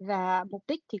 và mục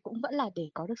đích thì cũng vẫn là để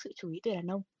có được sự chú ý từ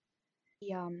đàn ông. Thì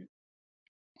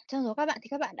trong số các bạn thì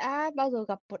các bạn đã bao giờ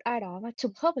gặp một ai đó mà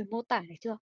trùng khớp với mô tả này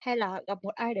chưa? Hay là gặp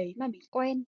một ai đấy mà mình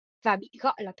quen và bị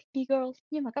gọi là Pick Me Girls,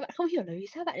 nhưng mà các bạn không hiểu là vì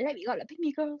sao bạn lại bị gọi là Pick Me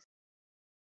Girls?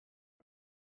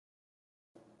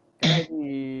 Cái này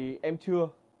thì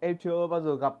em chưa bao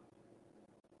giờ gặp,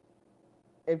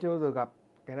 em chưa bao giờ gặp.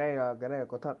 Cái này là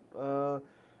có thật.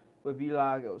 Bởi vì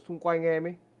là kiểu xung quanh em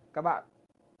ấy, các bạn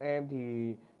em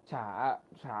thì chả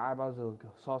chả ai bao giờ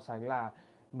kiểu so sánh là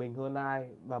mình hơn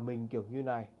ai và mình kiểu như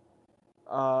này.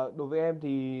 Đối với em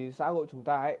thì xã hội chúng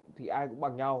ta ấy thì ai cũng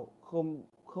bằng nhau, không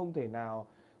không thể nào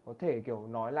có thể kiểu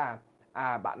nói là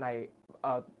bạn này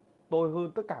tôi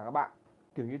hơn tất cả các bạn,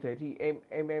 kiểu như thế thì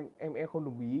em không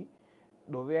đồng ý.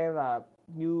 Đối với em là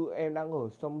như em đang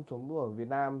sống ở Việt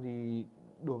Nam thì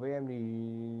đối với em thì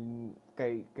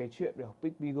cái chuyện để học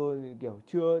Big Bigger thì kiểu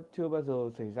chưa chưa bao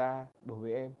giờ xảy ra đối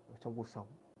với em ở trong cuộc sống.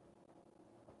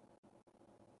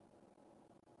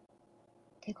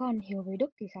 Thế còn Hiếu với Đức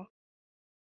thì sao?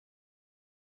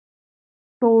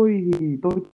 Tôi thì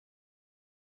tôi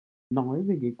nói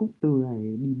về cái cụm từ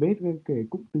này, debate về cái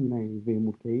cụm từ này về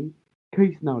một cái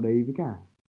case nào đấy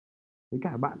với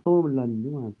cả bạn tôi một lần,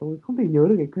 nhưng mà tôi không thể nhớ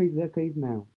được cái case đấy là case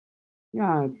nào. Nhưng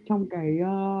mà trong cái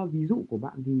ví dụ của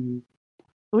bạn thì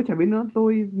tôi chả biết nữa.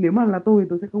 Tôi nếu mà là tôi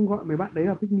sẽ không gọi mấy bạn đấy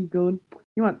là pick me girl,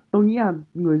 nhưng mà tôi nghĩ là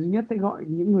người duy nhất sẽ gọi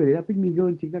những người đấy là pick me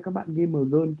girl chính là các bạn gamer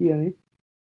girl kia đấy.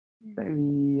 Ừ. Tại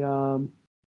vì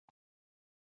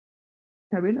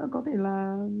chả biết nữa, có thể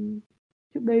là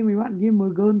trước đây mấy bạn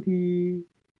gamer girl thì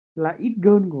là ít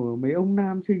girl của mấy ông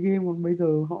nam chơi game, còn bây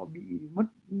giờ họ bị mất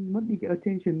mất đi cái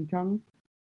attention chăng.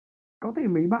 Có thể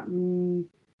mấy bạn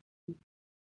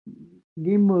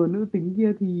gamer nữ tính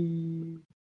kia thì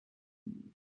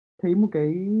thấy một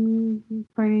cái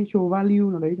financial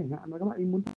value nào đấy chẳng hạn, và các bạn ấy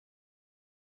muốn,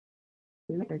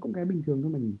 đấy là cũng cái bình thường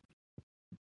thôi mà nhỉ.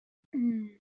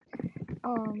 Ừ.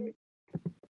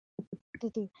 Từ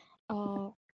từ. Ờ,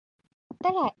 Tức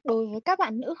là đối với các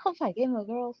bạn nữ không phải gamer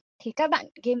girls thì các bạn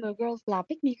gamer girls là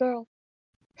pick me girl,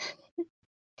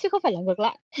 chứ không phải là ngược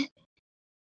lại.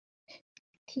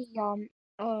 Thì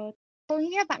tôi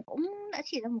nghĩ là bạn cũng đã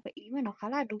chỉ ra một cái ý mà nó khá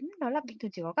là đúng, đó là bình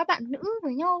thường chỉ có các bạn nữ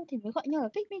với nhau thì mới gọi nhau là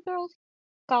pick me girls.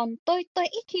 Còn tôi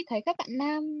ít khi thấy các bạn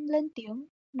nam lên tiếng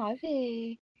nói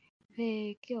về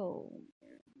về kiểu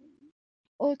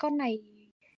ôi con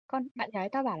bạn gái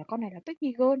tao bảo là con này là pick me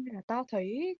girl, nên là tao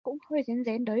thấy cũng hơi rén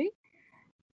rén đấy.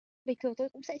 Bình thường tôi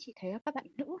cũng sẽ chỉ thấy là các bạn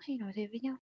nữ hay nói thế với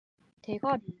nhau. Thế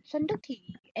còn Xuân Đức thì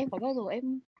em có bao giờ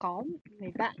em có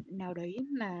người bạn nào đấy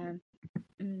mà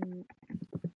ừm,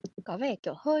 có vẻ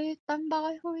kiểu hơi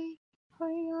tomboy, hơi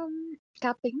hơi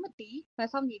cá tính một tí, và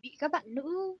xong thì bị các bạn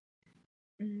nữ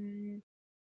ừm,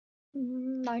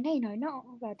 nói này nói nọ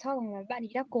và cho rằng là bạn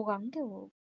ấy đang cố gắng kiểu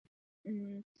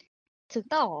ừm, chứng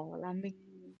tỏ là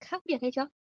mình khác biệt hay chưa?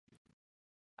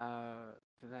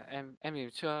 Thực ra em thì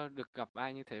chưa được gặp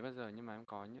ai như thế bao giờ, nhưng mà em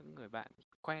có những người bạn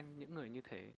quen những người như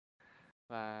thế,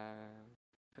 và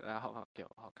thực ra họ kiểu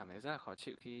họ cảm thấy rất là khó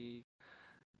chịu khi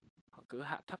họ cứ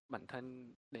hạ thấp bản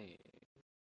thân để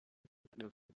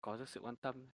được có được sự quan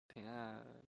tâm. Thế là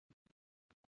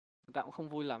người ta cũng không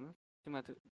vui lắm. Nhưng mà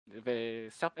về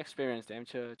self experience thì em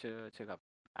chưa gặp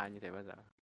ai như thế bao giờ.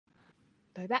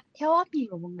 Với bạn, theo góc nhìn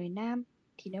của một người nam,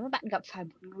 thì nếu mà bạn gặp phải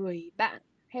một người bạn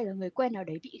hay là người quen nào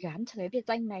đấy bị gán cho cái biệt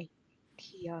danh này,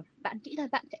 thì bạn nghĩ là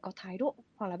bạn sẽ có thái độ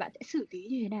hoặc là bạn sẽ xử lý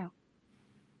như thế nào?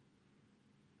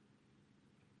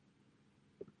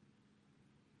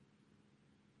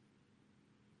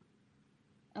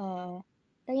 Ờ,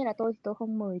 tất nhiên là tôi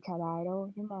không mời trả bài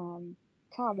đâu, nhưng mà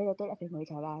chắc là bây giờ tôi lại phải mời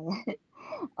trả bài rồi.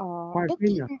 Ờ, Khoai Đức phết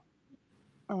nghĩ nhỉ.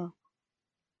 nha.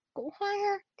 Cũng khoai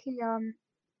ha. Thì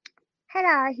hay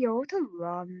là Hiếu thử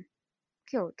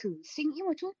kiểu thử suy nghĩ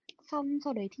một chút, xong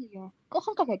sau đấy thì cũng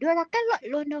không cần phải đưa ra kết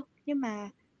luận luôn đâu, nhưng mà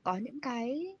có những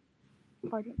cái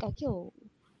có những cái kiểu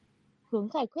hướng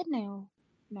giải quyết nào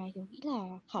mà Hiếu nghĩ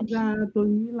là khả Thực thi. ra tôi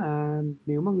nghĩ là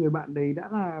nếu mà người bạn đấy đã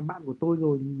là bạn của tôi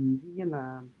rồi thì dĩ nhiên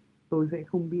là tôi sẽ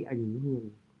không bị ảnh hưởng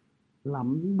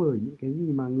lắm bởi những cái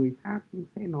gì mà người khác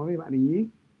sẽ nói về bạn ấy.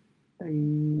 Tại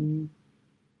vì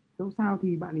dẫu sao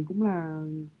thì bạn ấy cũng là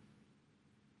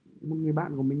một người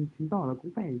bạn của mình, chứng tỏ là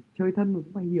cũng phải chơi thân và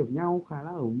cũng phải hiểu nhau khá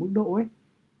là ở mức độ ấy.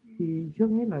 Thì trước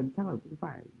hết là chắc là cũng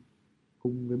phải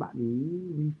cùng với bạn ấy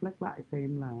reflect lại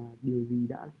xem là điều gì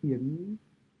đã khiến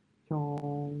cho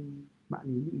bạn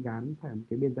ấy bị gán phải một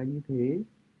cái biệt danh như thế.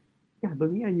 Cả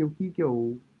tôi nghĩ là nhiều khi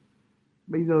kiểu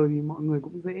bây giờ thì mọi người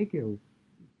cũng dễ kiểu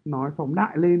nói phóng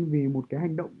đại lên vì một cái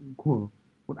hành động của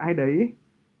một ai đấy ấy.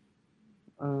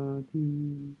 Thì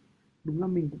đúng là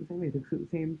mình cũng sẽ phải thực sự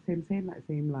xem xét lại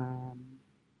xem là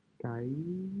cái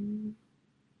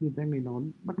biệt danh này nó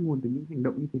bắt nguồn từ những hành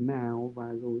động như thế nào,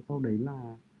 và rồi sau đấy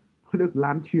là nó được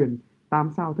lan truyền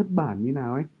tam sao thất bản như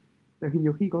nào ấy. Tại vì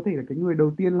nhiều khi có thể là cái người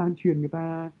đầu tiên lan truyền người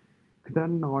ta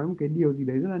nói một cái điều gì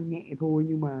đấy rất là nhẹ thôi,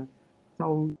 nhưng mà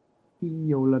sau khi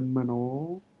nhiều lần mà nó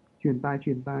truyền tai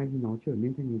thì nó trở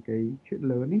nên thành một cái chuyện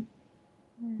lớn ấy.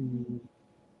 Thì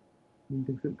mình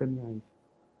thực sự cần phải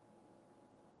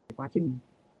quá trình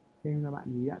xem là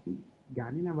bạn ấy đã bị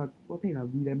gán như nào, và có thể là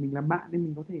vì là mình là bạn nên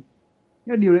mình có thể,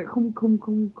 nhưng mà điều đấy không không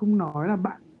không không nói là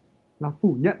bạn là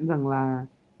phủ nhận rằng là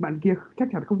bạn kia chắc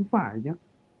chắn không phải nhá,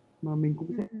 mà mình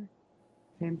cũng sẽ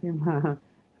xem là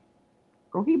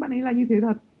có khi bạn ấy là như thế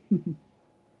thật.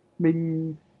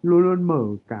 Mình luôn luôn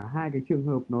mở cả hai cái trường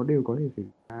hợp nó đều có thể xảy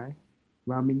ra ấy.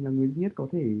 Và mình là người duy nhất có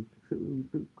thể thực sự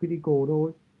tự critical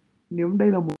thôi. Nếu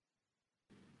đây là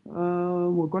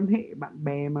ờ, một quan hệ bạn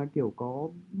bè mà kiểu có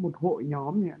một hội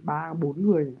nhóm này, ba bốn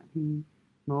người chẳng hạn, thì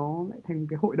nó lại thành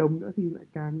cái hội đồng nữa thì lại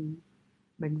càng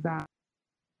đánh giá.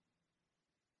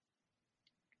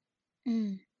 Ừ.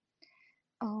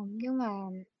 Nhưng mà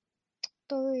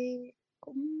tôi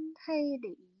cũng hay để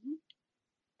ý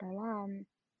đó là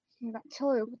khi bạn chơi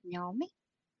với một nhóm ấy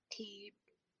thì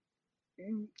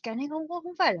cái này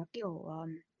không phải là kiểu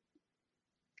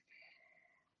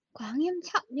quá nghiêm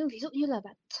trọng, nhưng ví dụ như là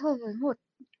bạn chơi với một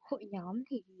hội nhóm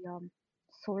thì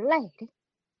số lẻ đi,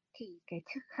 thì cái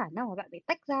khả năng mà bạn bị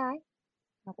tách ra ấy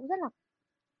nó cũng rất là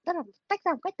tách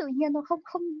ra một cách tự nhiên thôi, không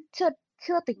không chưa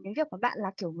chưa tính đến việc mà bạn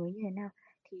là kiểu người như thế nào,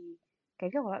 thì cái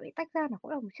việc mà bạn bị tách ra nó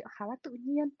cũng là một chuyện khá là tự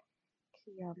nhiên.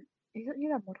 Thì ví dụ như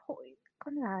là một hội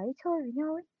con gái chơi với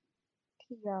nhau ấy,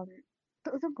 thì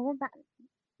tự dưng có một bạn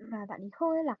mà bạn ấy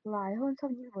hơi lạc loài hơn so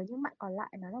với những bạn còn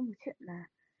lại, nó là một chuyện mà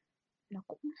nó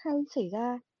cũng hay xảy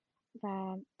ra.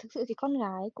 Và thực sự thì con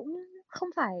gái cũng không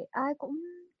phải ai cũng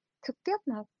trực tiếp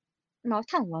mà nói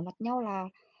thẳng vào mặt nhau là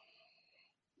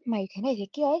mày thế này thế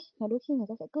kia ấy, mà đôi khi người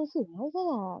ta sẽ cư xử nó rất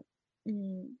là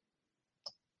ừm,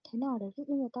 thế nào đấy, ví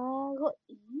dụ như người ta gợi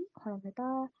ý hoặc là người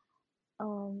ta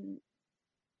ờm,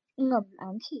 ngầm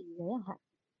ám chỉ gì đấy chẳng hạn,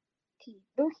 thì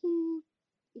đôi khi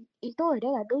ý tôi ở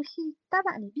đây là đôi khi các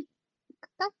bạn ấy bị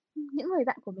những người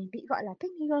bạn của mình bị gọi là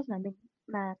pick me girls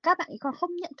mà các bạn ấy còn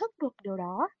không nhận thức được điều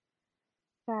đó.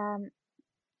 Và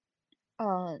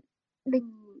Ờ,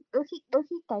 mình đôi khi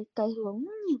cái hướng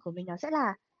nhìn của mình nó sẽ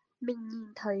là mình nhìn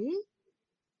thấy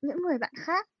những người bạn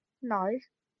khác nói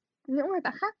những người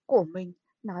bạn khác của mình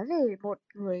nói về một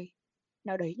người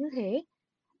nào đấy như thế,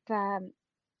 và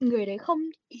người đấy không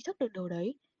ý thức được điều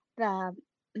đấy, và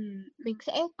mình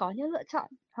sẽ có những lựa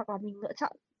chọn, hoặc là mình lựa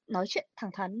chọn nói chuyện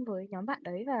thẳng thắn với nhóm bạn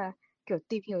đấy và kiểu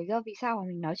tìm hiểu ra vì sao mà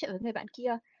mình nói chuyện với người bạn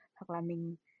kia, hoặc là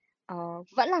mình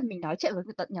vẫn là mình nói chuyện với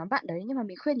tận nhóm bạn đấy, nhưng mà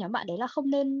mình khuyên nhóm bạn đấy là không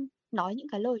nên nói những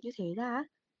cái lời như thế ra á.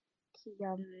 Thì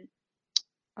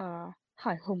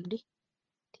hỏi Hùng đi,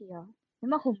 thì nếu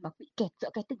mà Hùng mà bị kẹt giữa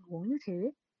cái tình huống như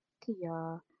thế thì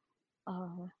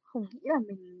Hùng nghĩ là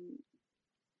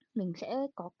mình sẽ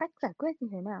có cách giải quyết như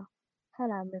thế nào? hay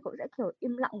là mình cũng sẽ kiểu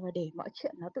im lặng và để mọi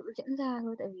chuyện nó tự diễn ra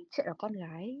thôi, tại vì chuyện ở con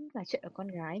gái là chuyện ở con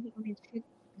gái, mình không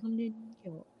nên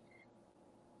kiểu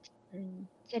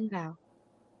chen vào.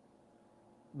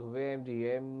 Đối với em thì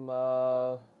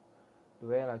đối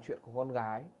với em là chuyện của con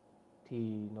gái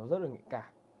thì nó rất là nhạy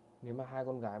cảm. Nếu mà hai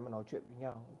con gái mà nói chuyện với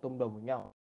nhau, thông đồng với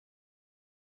nhau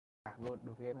cảm luôn,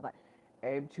 đối với em là vậy.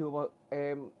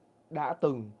 Em đã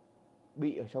từng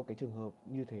bị ở trong cái trường hợp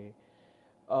như thế.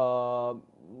 Ờ,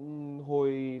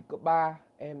 hồi cấp 3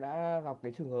 em đã gặp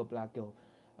cái trường hợp là kiểu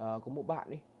có một bạn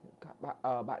ấy,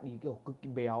 bạn ý kiểu cực kỳ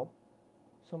béo,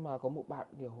 xong mà có một bạn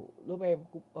kiểu lớp em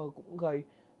cũng gầy,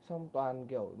 xong toàn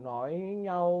kiểu nói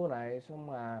nhau này, xong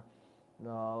mà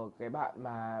cái bạn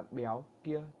mà béo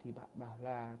kia thì bạn bảo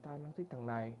là tao đang thích thằng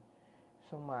này,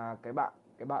 xong mà cái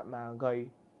bạn mà gầy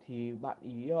thì bạn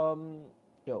ý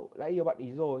kiểu đã yêu bạn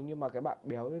ý rồi, nhưng mà cái bạn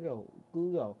béo ấy kiểu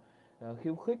cứ kiểu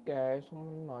khiêu khích cái,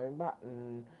 xong nói với bạn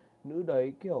nữ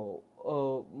đấy kiểu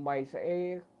mày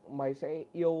sẽ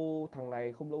yêu thằng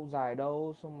này không lâu dài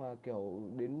đâu, xong mà kiểu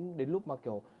đến đến lúc mà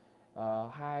kiểu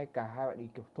cả hai bạn ý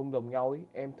kiểu thông đồng nhau ấy,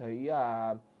 em thấy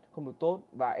không được tốt,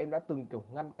 và em đã từng kiểu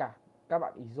ngăn cản các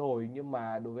bạn ý rồi, nhưng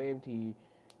mà đối với em thì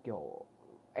kiểu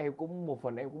em cũng một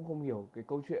phần em cũng không hiểu cái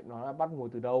câu chuyện nó là bắt nguồn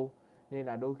từ đâu, nên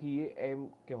là đôi khi ấy, em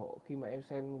kiểu khi mà em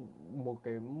xem một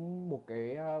cái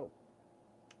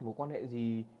mối quan hệ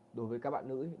gì đối với các bạn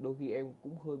nữ ấy, đôi khi em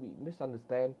cũng hơi bị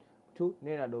misunderstand một chút,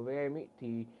 nên là đối với em ấy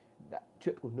thì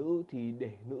chuyện của nữ thì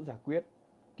để nữ giải quyết,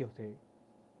 kiểu thế.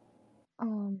 Ờ,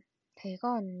 thế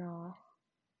còn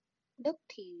Đức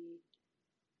thì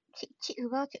chị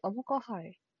thực ra chị có một câu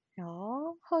hỏi nó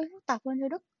hơi phức tạp hơn cho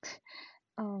Đức.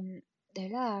 Ờm, đấy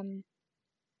là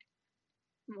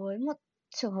với một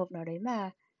trường hợp nào đấy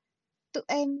mà tự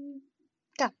em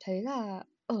cảm thấy là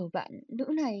ở bạn nữ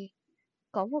này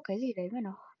có một cái gì đấy mà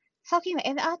nó, sau khi mà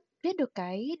em đã biết được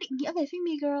cái định nghĩa về Pick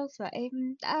Me Girls và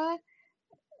em đã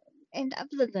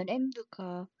dần dần em được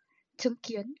chứng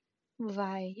kiến một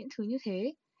vài những thứ như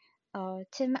thế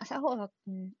trên mạng xã hội hoặc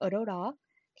ở đâu đó,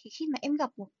 thì khi mà em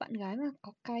gặp một bạn gái mà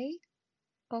có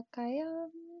cái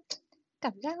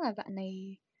cảm giác là bạn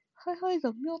này hơi hơi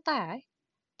giống miêu tả ấy,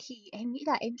 thì em nghĩ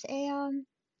là em sẽ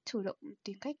chủ động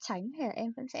tìm cách tránh, hay là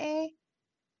em vẫn sẽ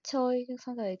chơi,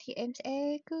 xong rồi thì em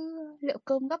sẽ cứ liệu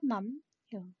cơm gắp mắm,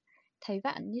 kiểu thấy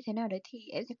bạn như thế nào đấy thì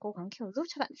em sẽ cố gắng kiểu giúp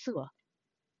cho bạn sửa.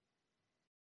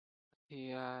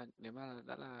 Thì nếu mà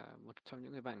đã là một trong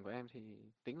những người bạn của em thì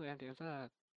tính của em thì em rất là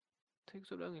thích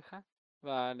giúp đỡ người khác.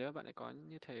 Và nếu mà bạn ấy có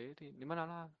như thế thì nếu mà nó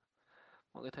là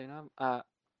mọi người thấy nó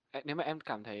nếu mà em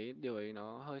cảm thấy điều ấy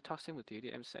nó hơi toxic một tí thì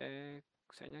em sẽ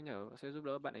nhắc nhở, sẽ giúp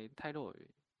đỡ bạn ấy thay đổi.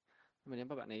 Mà nếu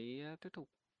mà bạn ấy tiếp tục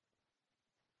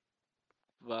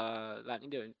và làm những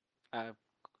điều à,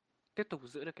 tiếp tục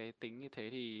giữ được cái tính như thế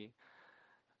thì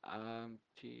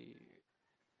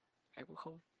em cũng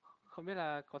không không biết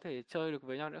là có thể chơi được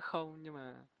với nhau nữa không, nhưng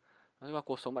mà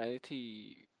cuộc sống bạn ấy thì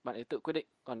bạn ấy tự quyết định,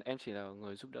 còn em chỉ là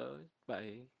người giúp đỡ bạn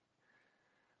ấy.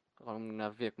 Còn là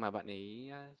việc mà bạn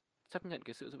ấy chấp nhận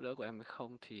cái sự giúp đỡ của em hay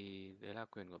không thì đấy là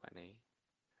quyền của bạn ấy.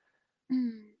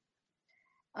 Ừm,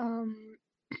 ờm,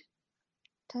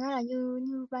 Thật ra là như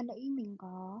như ban nãy mình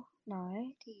có nói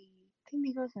ấy, thì Pick Me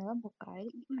Girls nó là một cái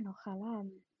định nghĩa mà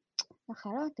nó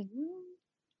khá là tính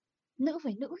nữ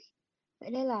với nữ ấy. Vậy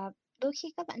nên là đôi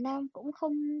khi các bạn nam cũng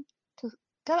không thực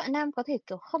các bạn nam có thể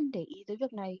kiểu không để ý tới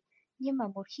việc này, nhưng mà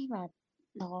một khi mà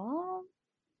nó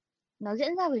nó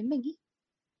diễn ra với mình ý,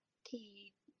 thì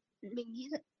mình nghĩ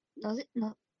rằng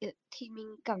thì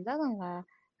mình cảm giác rằng là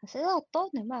nó sẽ rất là tốt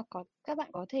nếu mà các bạn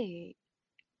có thể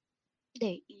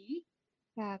để ý,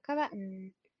 và các bạn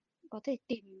có thể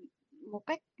tìm một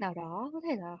cách nào đó, có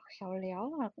thể là khéo léo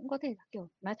hoặc là cũng có thể là kiểu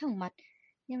nói thẳng mặt,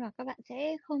 nhưng mà các bạn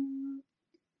sẽ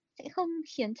không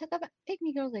khiến cho các bạn pick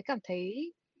me girl ấy cảm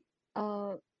thấy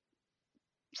ờ,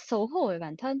 xấu hổ về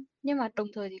bản thân, nhưng mà đồng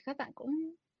thời thì các bạn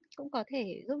cũng cũng có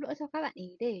thể giúp đỡ cho các bạn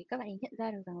ý để các bạn ý nhận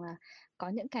ra được rằng là có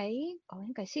những cái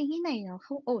suy nghĩ này nó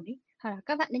không ổn ý, hoặc là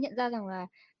các bạn nên nhận ra rằng là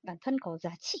bản thân có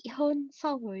giá trị hơn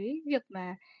so với việc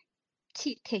mà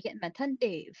chỉ thể hiện bản thân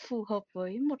để phù hợp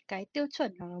với một cái tiêu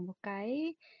chuẩn, hoặc là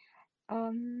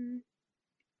um,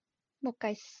 một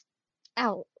cái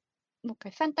ảo một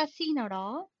cái fantasy nào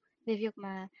đó về việc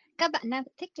mà các bạn nam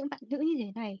sẽ thích những bạn nữ như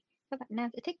thế này, các bạn nam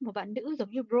sẽ thích một bạn nữ giống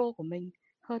như bro của mình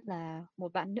hơn là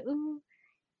một bạn nữ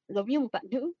giống như một bạn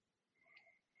nữ.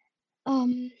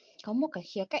 Ờm, có một cái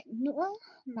khía cạnh nữa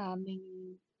mà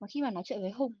khi mà nói chuyện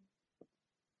với Hùng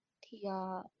thì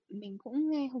mình cũng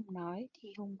nghe Hùng nói,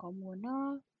 thì Hùng có muốn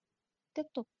tiếp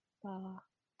tục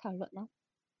thảo luận không?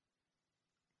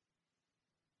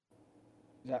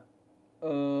 Dạ.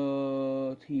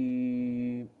 Thì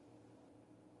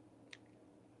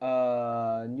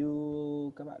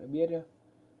Như các bạn đã biết nhá,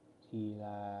 thì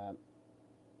là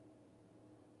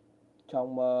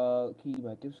trong khi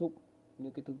mà tiếp xúc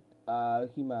những cái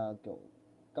khi mà kiểu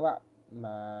các bạn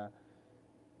mà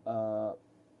ờ,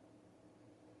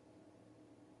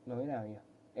 nói thế nào nhỉ,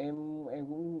 em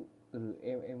cũng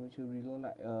em chưa reload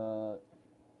lại,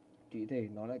 chị có thể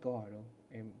nói lại câu hỏi đâu,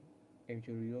 em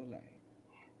chưa reload lại.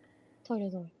 Thôi được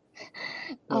rồi.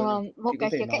 Thôi Một chị có cái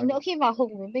thể khía cạnh nói. nữa khi mà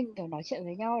Hùng với mình kiểu nói chuyện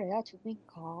với nhau đấy là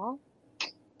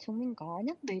chúng mình có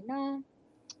nhắc đến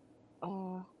ờ,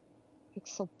 việc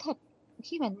sống thật.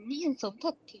 Khi mà nghĩ đến sống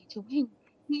thật thì chúng mình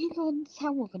nghĩ luôn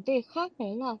sang một vấn đề khác,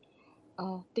 đấy là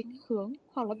tính hướng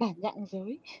hoặc là bản dạng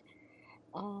giới.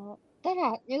 Ờ, Tức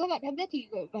là như các bạn đã biết thì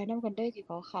vài năm gần đây thì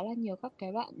có khá là nhiều các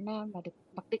cái bạn nam mà được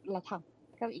mặc định là thẳng,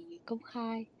 các bạn ý công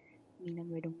khai mình là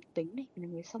người đồng tính này, mình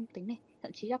là người song tính này,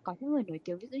 thậm chí là có những người nổi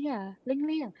tiếng ví dụ như là Linh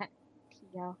Ly chẳng hạn thì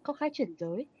công khai chuyển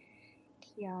giới.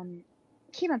 Thì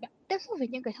khi mà bạn tiếp xúc với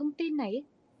những cái thông tin này ấy,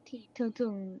 thì thường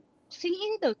thường suy nghĩ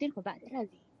đầu tiên của bạn sẽ là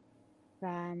gì?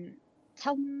 Và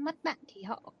trong mắt bạn thì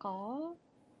họ có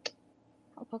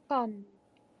còn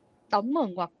đóng mở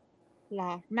ngoặc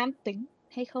là nam tính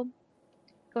hay không?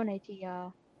 Câu này thì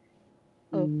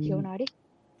Hiếu Ừm, nói đi.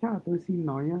 chắc là tôi xin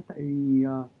nói nhá, tại vì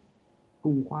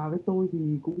cùng khóa với tôi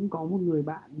thì cũng có một người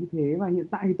bạn như thế, và hiện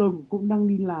tại thì tôi cũng đang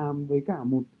đi làm với cả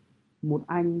một một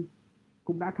anh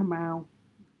cũng đã come out.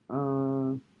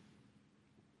 Ờ,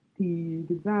 thì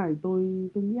thực ra thì tôi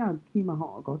nghĩ là khi mà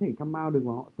họ có thể come out được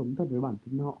và họ sống thật với bản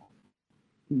thân họ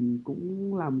thì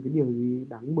cũng là một cái điều gì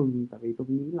đáng mừng, tại vì tôi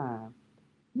nghĩ là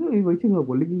ví dụ như với trường hợp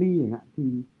của Linh Ly chẳng hạn thì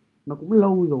nó cũng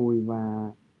lâu rồi,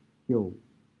 và kiểu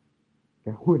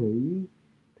cái hồi đấy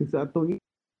thực sự là tôi nghĩ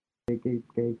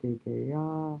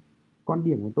quan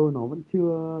điểm của tôi nó vẫn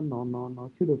chưa nó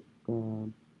chưa được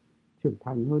trưởng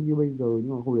thành hơn như bây giờ, nhưng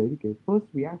mà hồi đấy thì cái first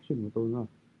reaction của tôi là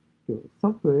kiểu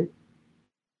sốc rồi ấy,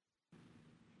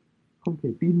 không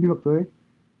thể tin được rồi ấy.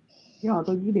 Nhưng mà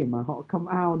tôi nghĩ để mà họ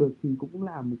come out được thì cũng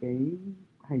là một cái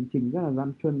hành trình rất là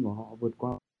gian truân của họ vượt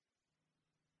qua,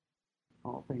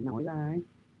 họ phải nói ra ấy.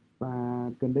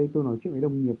 Và gần đây tôi nói chuyện với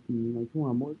đồng nghiệp thì nói chung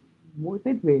là mỗi mỗi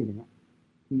Tết về chẳng hạn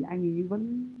thì anh ấy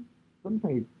vẫn vẫn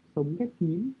phải sống khép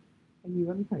kín, anh ấy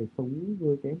vẫn phải sống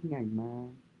với cái hình ảnh mà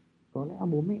có lẽ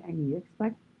bố mẹ anh ấy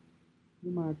expect,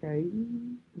 nhưng mà cái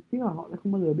thực tiếc là họ sẽ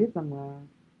không bao giờ biết rằng là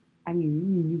anh ấy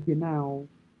nhìn như thế nào,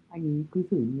 anh ấy cư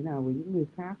xử như thế nào với những người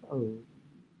khác ở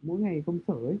mỗi ngày công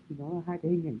sở ấy, thì nó là hai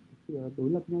cái hình ảnh thực sự là đối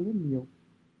lập nhau rất nhiều.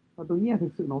 Và tôi nghĩ là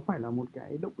thực sự nó phải là một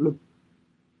cái động lực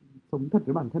sống thật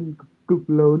với bản thân cực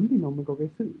lớn thì nó mới có cái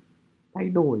sự thay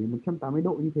đổi 180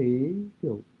 độ như thế,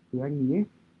 kiểu từ anh ấy, ấy.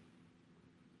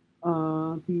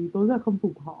 Ờ, thì tôi rất là khâm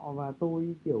phục họ, và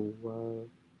tôi kiểu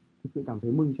thực sự cảm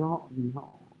thấy mừng cho họ vì họ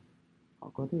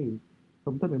họ có thể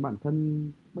sống thật với bản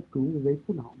thân bất cứ một giây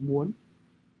phút nào họ muốn.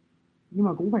 Nhưng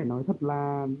mà cũng phải nói thật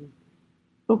là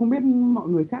tôi không biết mọi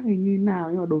người khác thì như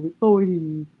nào, nhưng mà đối với tôi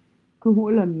thì cứ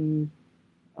mỗi lần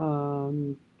ờ,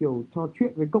 kiểu trò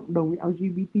chuyện với cộng đồng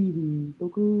LGBT thì tôi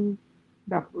cứ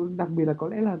đặc đặc biệt là có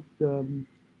lẽ là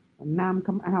nam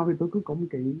come out thì tôi cứ có một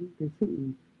cái sự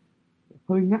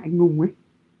hơi ngại ngùng ấy,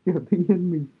 kiểu tự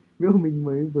nhiên mình ví dụ mình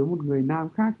với một người nam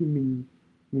khác thì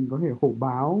mình có thể hổ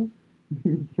báo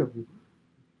mình kiểu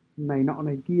này nọ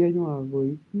này kia, nhưng mà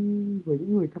với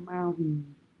những người come out thì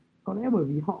có lẽ bởi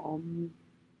vì họ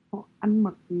họ ăn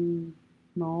mặc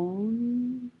nó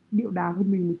điệu đà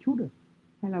hơn mình một chút rồi,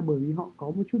 hay là bởi vì họ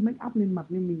có một chút make up lên mặt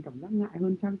nên mình cảm giác ngại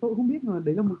hơn chăng, tôi không biết, mà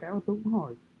đấy là một cái mà tôi cũng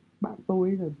hỏi bạn tôi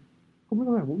ấy, là không biết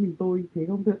có phải mỗi mình tôi thế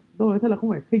không. Tôi nói thật là không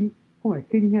phải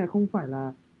khinh hay là không phải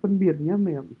là phân biệt nhá,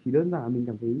 mình chỉ đơn giản là mình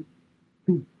cảm thấy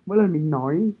mỗi lần mình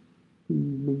nói thì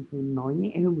mình phải nói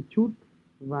nhẹ hơn một chút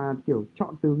và kiểu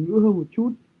chọn từ ngữ hơn một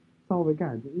chút so với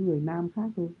cả những người nam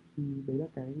khác thôi, thì đấy là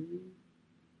cái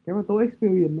mà tôi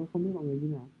experience thôi, không biết mọi người như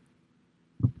nào.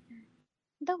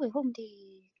 Đối với Hùng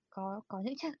thì có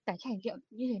những cái trải nghiệm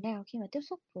như thế nào khi mà tiếp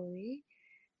xúc với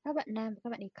các bạn nam và các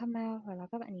bạn ấy come out hoặc là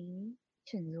các bạn ấy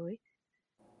chuyển giới?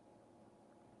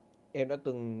 Em đã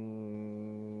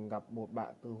từng gặp một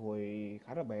bạn từ hồi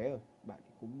khá là bé rồi, bạn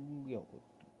cũng kiểu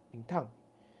tính thẳng,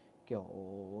 kiểu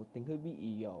tính hơi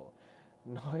bị kiểu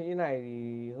nói cái này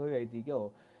thì hơi ấy tí,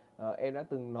 kiểu em đã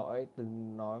từng nói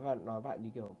và nói bạn như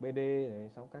kiểu BD này,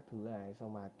 xong các thứ này,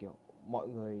 xong mà kiểu mọi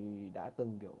người đã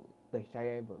từng kiểu tẩy chay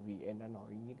em bởi vì em đã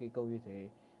nói những cái câu như thế,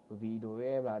 bởi vì đối với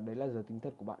em là đấy là giới tính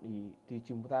thật của bạn thì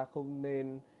chúng ta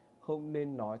không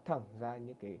nên nói thẳng ra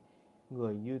những cái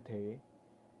người như thế.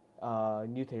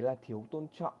 Như thế là thiếu tôn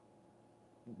trọng,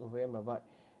 đối với em là vậy.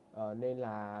 Nên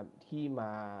là khi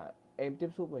mà em tiếp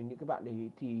xúc với những cái bạn ấy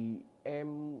thì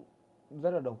em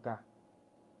rất là đồng cảm,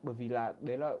 bởi vì là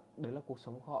đấy là cuộc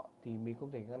sống của họ thì mình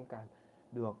không thể ngăn cản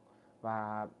được.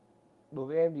 Và đối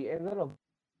với em thì em rất là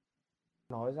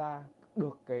nói ra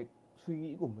được cái suy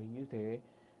nghĩ của mình như thế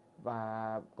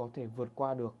và có thể vượt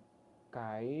qua được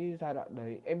cái giai đoạn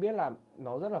đấy. Em biết là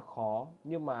nó rất là khó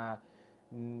nhưng mà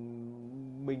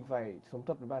mình phải sống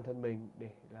thật với bản thân mình để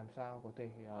làm sao có thể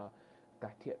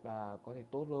cải thiện và có thể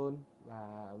tốt hơn.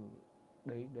 Và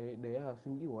đấy đấy đấy là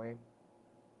suy nghĩ của em.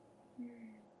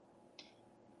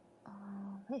 Ờ,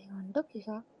 vậy còn Đức thì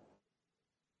sao?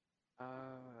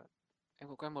 Ờ, em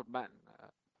có quen một bạn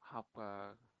học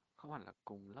không hẳn là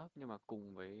cùng lớp nhưng mà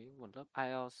cùng với một lớp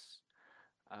IELTS.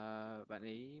 Bạn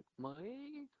ấy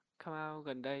mới come out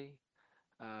gần đây.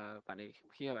 Bạn ấy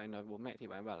khi mà bạn ấy nói với bố mẹ thì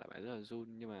bạn ấy bảo là bạn ấy rất là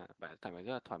run nhưng mà bạn ấy cảm thấy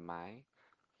rất là thoải mái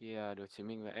khi được chứng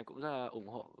minh, và em cũng rất là ủng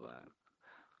hộ. Và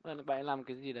bạn ấy làm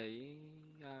cái gì đấy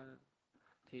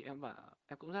thì em bảo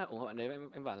em cũng rất là ủng hộ bạn đấy.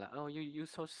 Em bảo là oh you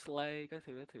so slay các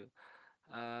thứ.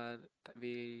 Tại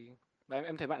vì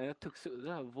em thấy bạn ấy thực sự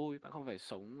rất là vui, bạn không phải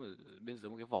sống ở bên dưới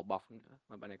một cái vỏ bọc nữa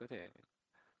mà bạn ấy có thể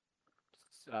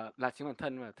là chính bản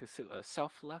thân và thực sự ở self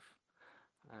love.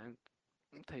 Em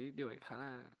cũng thấy điều ấy khá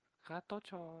là tốt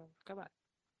cho các bạn.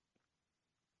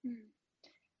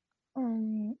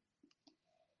 Ừm,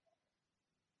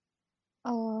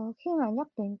 ờ, khi mà nhắc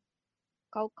đến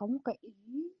có một cái ý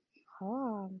khá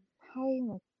là hay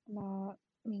mà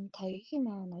mình thấy khi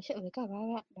mà nói chuyện với cả ba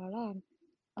bạn, đó là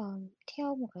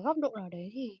theo một cái góc độ nào đấy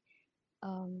thì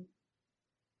ờm,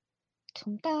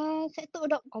 chúng ta sẽ tự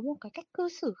động có một cái cách cư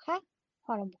xử khác,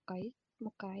 hoặc là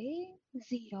một cái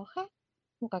gì đó khác,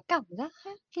 một cái cảm giác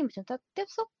khác khi mà chúng ta tiếp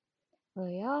xúc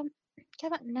với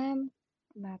các bạn nam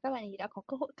mà các bạn ấy đã có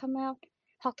cơ hội come out,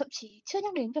 hoặc thậm chí chưa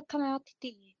nhắc đến việc come out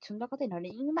thì chúng ta có thể nói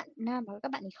đến những bạn nam mà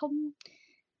các bạn ấy không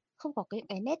không có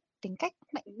cái nét tính cách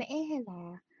mạnh mẽ hay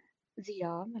là gì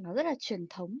đó mà nó rất là truyền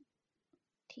thống.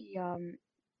 Thì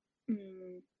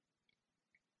ừm,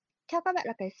 theo các bạn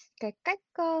là cái cách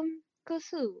cư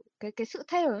xử, cái sự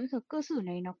thay đổi trong cư xử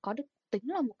này nó có được tính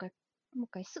là một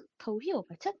cái sự thấu hiểu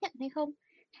và chấp nhận hay không,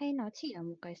 hay nó chỉ là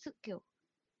một cái sự kiểu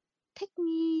thích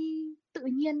nghi tự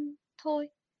nhiên thôi?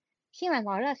 Khi mà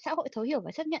nói là xã hội thấu hiểu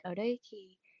và chấp nhận ở đây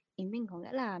thì ý mình có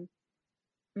nghĩa là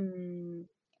ừm,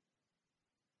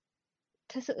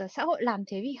 thật sự là xã hội làm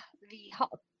thế vì vì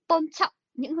họ tôn trọng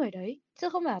những người đấy, chứ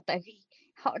không phải là tại vì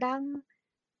họ đang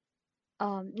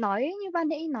nói như ban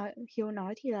nãy Hiếu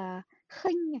nói thì là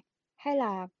khinh này, hay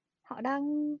là họ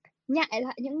đang nhại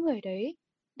lại những người đấy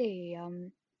để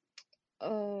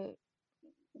ờ,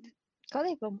 có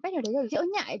thể có một cách nào đấy là giễu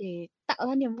nhại để tạo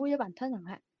ra niềm vui cho bản thân chẳng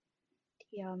hạn.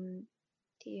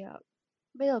 Thì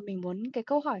bây giờ mình muốn cái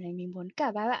câu hỏi này mình muốn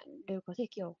cả ba bạn đều có thể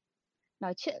kiểu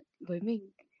nói chuyện với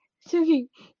mình, chứ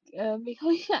mình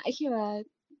hơi ngại khi mà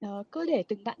cứ để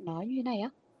từng bạn nói như thế này á.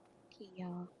 Thì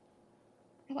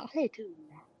các bạn có thể thử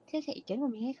chia sẻ ý kiến của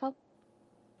mình hay không?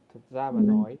 thực ra mà Ừ,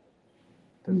 nói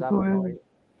thực ra mà thôi nói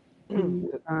em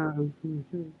thực,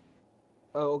 chứ.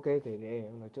 ok để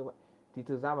em nói trước vậy. Thì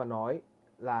thực ra mà nói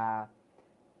là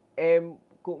em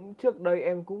cũng trước đây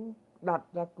em cũng đặt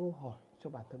ra câu hỏi cho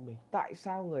bản thân mình, tại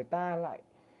sao người ta lại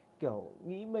kiểu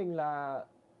nghĩ mình là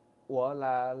ủa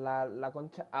là con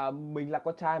trai, mình là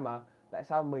con trai mà tại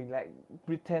sao mình lại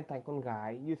pretend thành con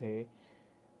gái như thế.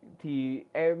 Thì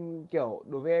em kiểu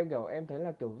đối với em kiểu em thấy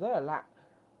là kiểu rất là lạ.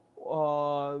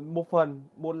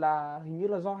 Một là hình như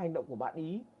là do hành động của bạn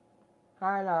ý,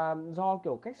 hai là do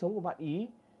kiểu cách sống của bạn ý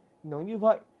nó như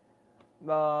vậy.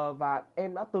 Và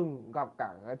em đã từng gặp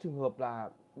cả cái trường hợp là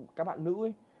các bạn nữ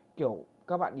ấy, kiểu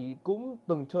các bạn ý cũng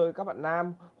từng chơi các bạn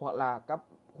nam,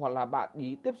 hoặc là bạn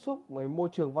ý tiếp xúc với môi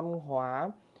trường văn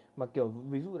hóa mà kiểu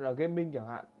ví dụ là gaming chẳng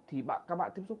hạn, thì các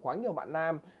bạn tiếp xúc quá nhiều bạn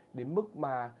nam đến mức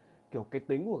mà kiểu cái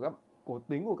tính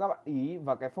của các bạn ý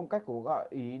và cái phong cách của các bạn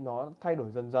ý nó thay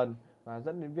đổi dần dần, và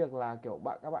dẫn đến việc là kiểu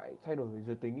các bạn thay đổi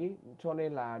giới tính ý. Cho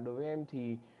nên là đối với em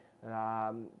thì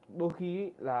là đôi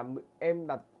khi là em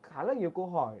đặt khá là nhiều câu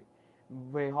hỏi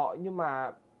về họ, nhưng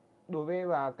mà đối với em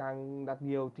là càng đặt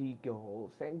nhiều thì kiểu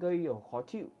sẽ gây kiểu khó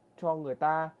chịu cho người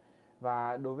ta.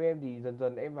 Và đối với em thì dần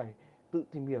dần em phải tự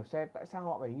tìm hiểu xem tại sao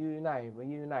họ phải như thế này và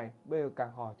như thế này. Bây giờ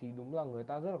càng hỏi thì đúng là người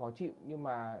ta rất là khó chịu, nhưng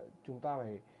mà chúng ta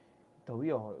phải thấu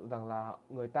hiểu rằng là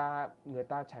người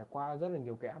ta trải qua rất là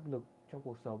nhiều cái áp lực trong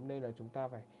cuộc sống, nên là chúng ta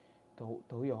phải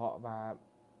thấu hiểu họ và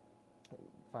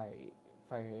phải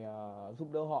phải giúp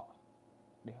đỡ họ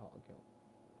để họ kiểu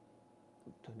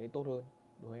trở nên tốt hơn.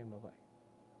 Đối với em là vậy.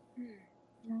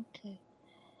 Ok.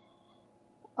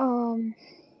 Ờm,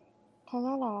 Thật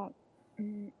ra là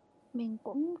mình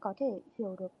cũng có thể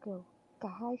hiểu được kiểu cả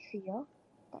hai phía,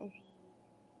 tại vì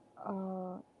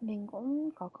mình cũng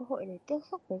có cơ hội để tiếp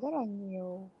xúc với rất là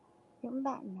nhiều những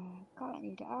bạn mà các bạn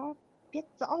ấy đã biết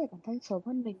rõ về bản thân sớm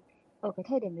hơn mình. Ở cái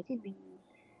thời điểm đấy thì mình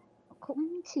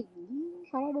cũng chỉ nghĩ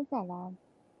khá là đơn giản là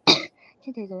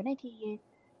trên thế giới này thì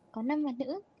có nam và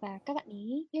nữ và các bạn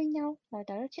ý yêu nhau và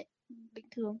đó là chuyện bình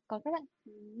thường. Còn các bạn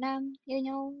nam yêu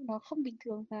nhau nó không bình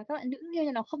thường và các bạn nữ yêu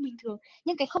nhau nó không bình thường.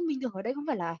 Nhưng cái không bình thường ở đây không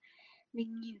phải là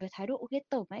mình nhìn với thái độ ghê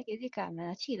tởm hay cái gì cả, mà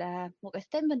nó chỉ là một cái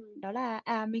statement, đó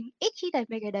là mình ít khi thấy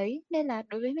mấy cái đấy nên là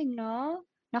đối với mình nó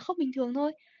không bình thường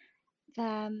thôi.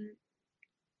 Và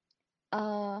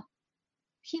ờ,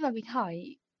 khi mà mình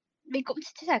hỏi, mình cũng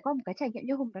trải qua một cái trải nghiệm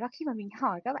như Hùng, đó là khi mà mình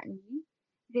hỏi các bạn ý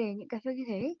về những cái việc như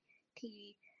thế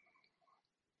thì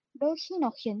đôi khi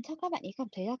nó khiến cho các bạn ấy cảm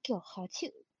thấy là, kiểu, khó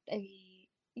chịu. Tại vì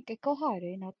những cái câu hỏi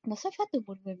đấy nó xuất phát từ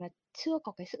một người mà chưa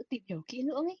có cái sự tìm hiểu kỹ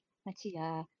lưỡng ấy, mà chỉ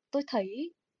là "Tôi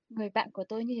thấy người bạn của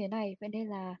tôi như thế này, vậy nên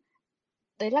là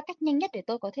đấy là cách nhanh nhất để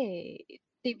tôi có thể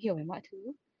tìm hiểu về mọi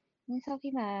thứ." Nhưng sau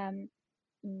khi mà,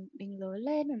 mình lớn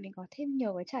lên và mình có thêm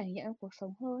nhiều cái trải nghiệm trong cuộc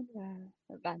sống hơn và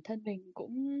bản thân mình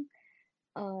cũng,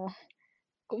 ờ,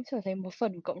 cũng trở thành một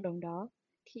phần của cộng đồng đó,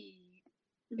 thì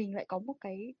mình lại có một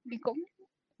cái mình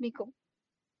cũng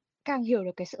càng hiểu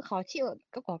được cái sự khó chịu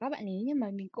của các bạn ấy, nhưng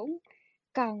mà mình cũng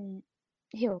càng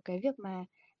hiểu cái việc mà,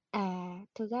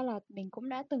 thực ra là mình cũng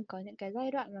đã từng có những cái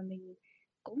giai đoạn mà mình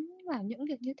cũng làm những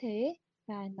việc như thế,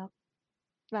 và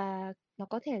nó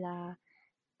có thể là,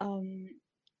 ờm,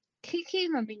 khi khi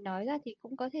mà mình nói ra thì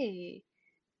cũng có thể,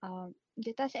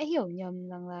 người ta sẽ hiểu nhầm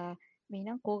rằng là mình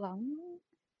đang cố gắng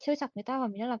trêu chọc người ta và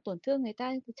mình đang làm tổn thương người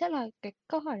ta. Nhưng thực chất là cái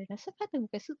câu hỏi này nó xuất phát từ một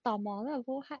cái sự tò mò rất là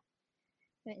vô hại.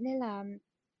 Vậy nên là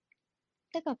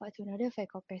tất cả mọi thứ nó đều ờ, phải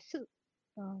có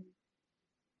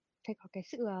cái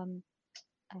sự,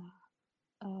 ờ,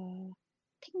 ờ,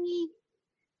 thích nghi.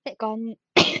 Vậy còn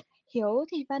Hiếu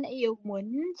thì ban nãy Hiếu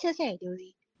muốn chia sẻ điều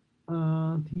gì?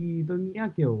 Thì tôi nghĩ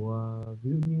là, kiểu, ví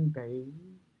dụ như cái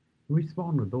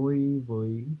response của tôi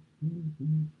với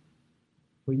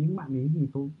những bạn ấy thì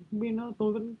tôi không biết nữa,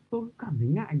 tôi vẫn cảm thấy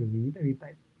ngại, bởi vì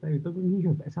tại vì tôi cũng không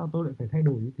hiểu tại sao tôi lại phải thay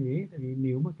đổi như thế. Tại vì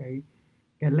nếu mà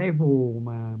cái level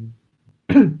mà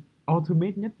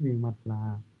ultimate nhất về mặt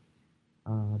là,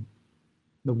 ờ,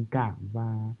 đồng cảm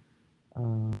và,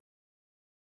 ờ,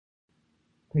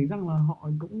 thấy rằng là họ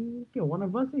cũng, kiểu, one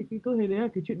of us ấy, thì tôi thấy đấy là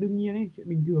cái chuyện đương nhiên ấy, chuyện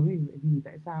bình thường ấy. Vậy thì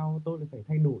tại sao tôi lại phải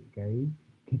thay đổi cái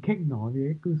cách nói với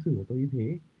cái cư xử của tôi như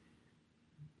thế?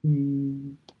 Thì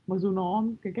mặc dù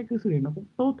cái cách cư xử này nó cũng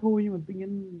tốt thôi, nhưng mà tự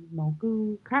nhiên nó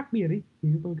cứ khác biệt ấy, thì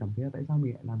tôi cảm thấy là tại sao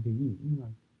mình lại làm thế nhỉ? Nhưng mà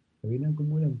bởi vì nó cứ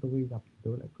mỗi lần tôi gặp thì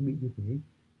tôi lại cứ bị như thế,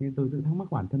 nên tôi tự thắc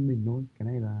mắc bản thân mình thôi. Cái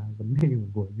này là vấn đề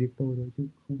của riêng tôi thôi, chứ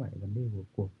không phải vấn đề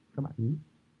của các bạn ý.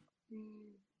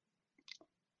 Ừm,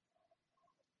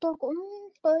 tôi cũng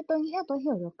tôi nghĩ là tôi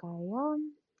hiểu được cái,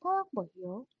 thắc mắc của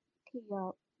Hiếu. Thì,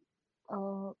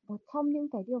 một trong những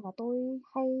cái điều mà tôi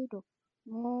hay được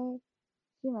nghe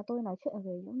khi mà tôi nói chuyện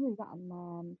với những người bạn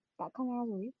mà đã come out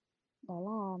rồi ấy, đó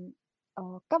là,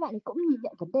 các bạn ấy cũng nhìn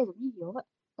nhận vấn đề giống như Hiếu vậy.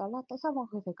 Đó là tại sao mọi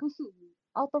người phải cư xử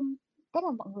tức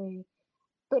là mọi người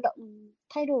tự động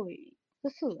thay đổi cư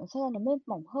xử làm sao cho nó mềm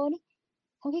mỏng hơn ấy.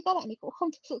 Trong khi các bạn ấy cũng không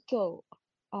thực sự, kiểu,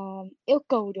 ờ, yêu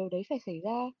cầu điều đấy phải xảy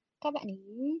ra. Các bạn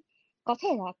ấy có thể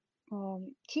là, ờ,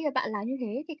 khi mà bạn làm như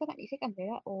thế thì các bạn ấy sẽ cảm thấy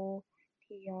là,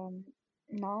 thì,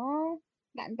 nó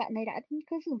bạn bạn này đã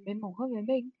cư xử mềm mỏng hơn với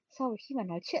mình so với khi mà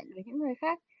nói chuyện với những người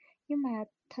khác. Nhưng mà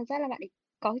thật ra là bạn ấy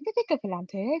có nhất thiết cần phải làm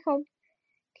thế hay không?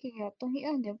 Thì, tôi nghĩ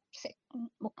là nếu sẽ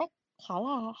một cách khá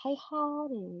là hay ho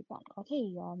để bạn có thể,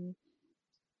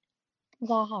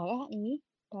 dò hỏi các bạn ấy,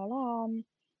 đó là,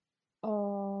 ờ,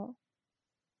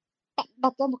 bạn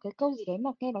đặt ra một cái câu gì đấy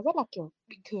mà nghe nó rất là, kiểu,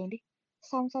 bình thường đi,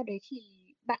 xong sau đấy thì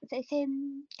bạn sẽ xem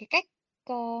cái cách,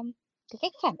 ờ, cái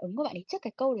cách phản ứng của bạn ấy trước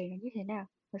cái câu đấy nó như thế nào.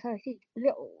 Và sau đấy thì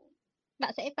liệu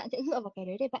bạn sẽ dựa vào cái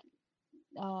đấy để bạn,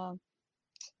 ờ,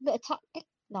 lựa chọn cách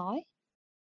nói.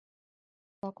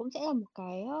 Nó cũng sẽ là một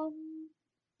cái,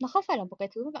 nó không phải là một cái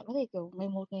thứ mà bạn có thể, kiểu, ngày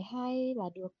một ngày hai là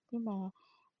được, nhưng mà,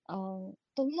 ờ,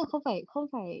 tôi nghĩ là không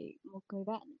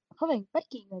phải bất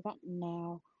kỳ người bạn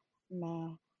nào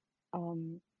mà,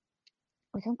 ờm,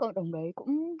 ở trong cộng đồng đấy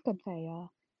cũng cần phải,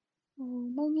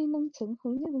 nâng niu nâng chứng,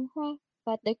 hướng như hướng hoa.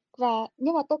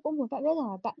 Nhưng mà tôi cũng muốn bạn biết rằng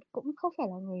là bạn cũng không phải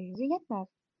là người duy nhất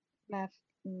mà,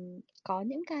 có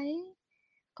những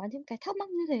cái thắc mắc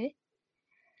như thế.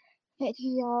 Vậy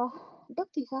thì, Đức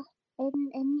thì sao?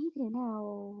 Em nghĩ thế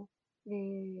nào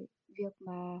về việc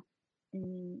mà,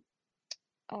 ừm,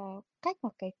 cách mà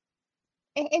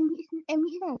em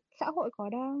nghĩ là xã hội có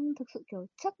đang thực sự, kiểu,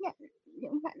 chấp nhận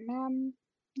những bạn nam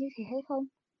như thế hay không?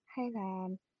 Hay là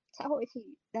xã hội chỉ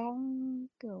đang,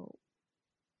 kiểu,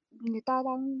 người ta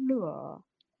đang nửa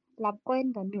làm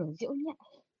quen và nửa giễu nhại?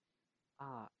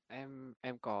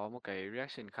 em có một cái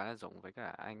reaction khá là giống với cả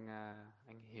anh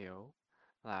Hiếu,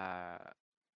 là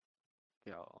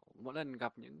kiểu mỗi lần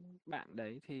gặp những bạn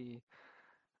đấy thì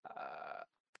ờ,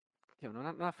 kiểu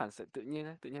nó là phản xạ tự nhiên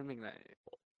ấy, tự nhiên mình lại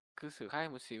cư xử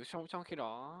khác một xíu, trong trong khi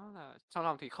đó là trong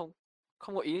lòng thì không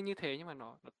không có ý như thế, nhưng mà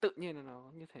nó tự nhiên là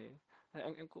nó như thế. Thế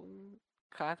em cũng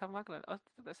khá thắc mắc là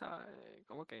tại sao lại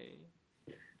có một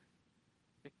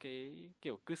cái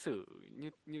kiểu cư xử như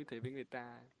như thế với người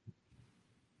ta.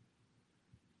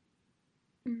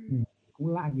 Ừ, cũng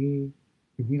lạ ghê,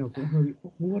 kiểu như nó cũng hơi bị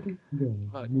awkward ấy, kiểu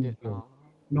Vợ mình nhận kiểu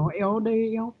nó éo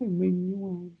đây éo phải mình, nhưng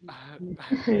mà mình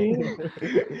không thế.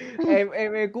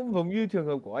 Em cũng giống như trường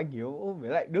hợp của anh Hiếu với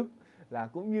lại Đức, là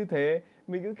cũng như thế.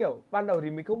 Mình cứ kiểu ban đầu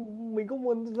thì mình không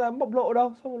muốn dám bộc lộ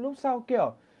đâu, xong một lúc sau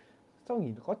kiểu sao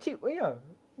nhìn khó chịu ấy nhở,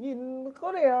 nhìn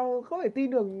có thể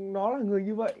tin được nó là người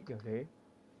như vậy kiểu thế.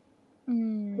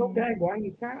 Không, cái này của anh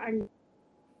thì khác, anh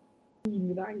nhìn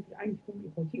người ta anh không bị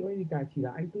khó chịu hay gì cả, chỉ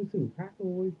là anh cư xử khác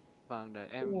thôi. vâng, đấy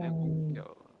Tức em là cũng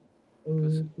kiểu cư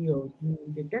xử kiểu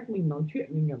cái cách mình nói chuyện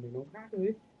mình cảm thấy nó khác thôi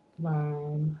ấy. Và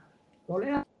có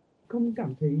lẽ là không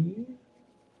cảm thấy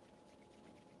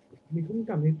mình không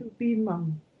cảm thấy tự tin mà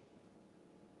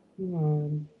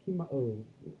khi mà ở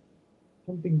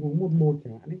trong tình huống một một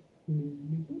chẳng hạn ấy, thì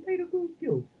mình cũng thấy nó cứ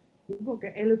kiểu cũng có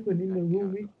cái elephant in the cái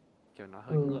room ấy. kiểu nó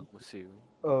hơi ờ ngượng một xíu.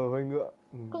 Hơi ngựa.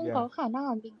 Cũng Yeah. có khả năng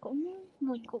là mình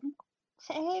cũng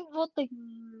sẽ vô tình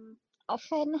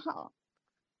offend họ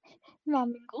mà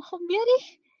mình cũng không biết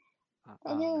ý. Thế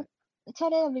Vâng nên đấy. cho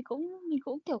nên là mình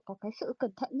cũng kiểu có cái sự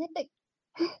cẩn thận nhất định.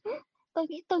 Tôi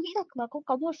nghĩ là nó cũng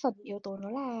có một phần yếu tố, nó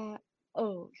là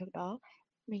ở việc đó.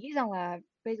 Mình nghĩ rằng là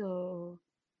bây giờ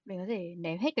mình có thể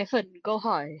ném hết cái phần câu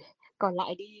hỏi còn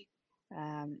lại đi,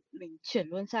 mình chuyển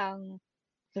luôn sang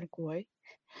phần cuối.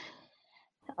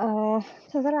 Ờ,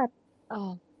 Thật ra là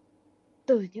ờ,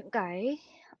 từ những cái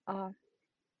ờ,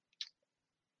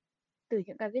 từ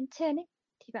những cái bên trên ấy,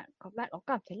 thì bạn có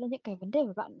cảm thấy là những cái vấn đề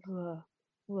mà bạn vừa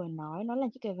vừa nói nó là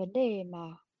những cái vấn đề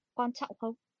mà quan trọng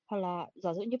không? Hoặc là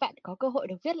giả dụ như bạn có cơ hội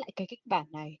được viết lại cái kịch bản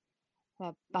này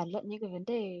và bàn luận những cái vấn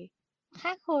đề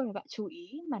khác hơn mà bạn chú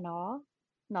ý, mà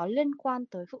nó liên quan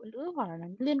tới phụ nữ hoặc là nó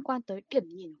liên quan tới điểm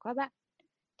nhìn của các bạn,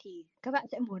 thì các bạn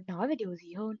sẽ muốn nói về điều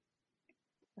gì hơn?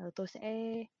 Tôi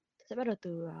sẽ bắt đầu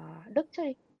từ Đức trước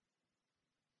đi.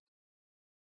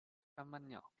 Cam ăn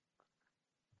nhỏ.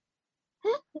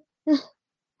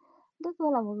 Đức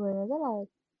tôi là một người rất là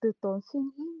từ tốn suy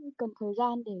nghĩ, cần thời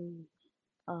gian để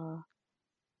ờ,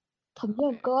 thấm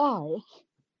nhuần Ok, câu hỏi.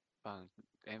 vâng,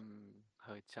 em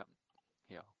hơi chậm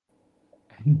hiểu.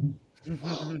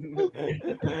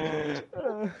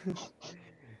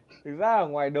 Thực ra ở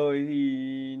ngoài đời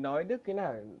thì nói Đức cái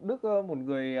nào, Đức một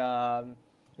người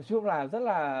nói chung là rất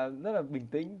là bình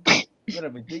tĩnh, rất là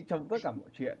bình tĩnh trong tất cả mọi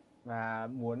chuyện, và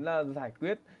muốn giải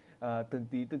quyết từng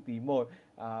tí một,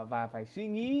 và phải suy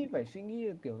nghĩ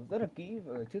kiểu rất là kỹ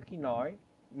trước khi nói,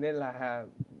 nên là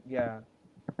yeah.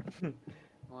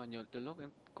 Đúng rồi, nhiều từ lúc em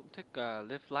cũng thích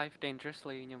live life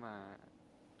dangerously, nhưng mà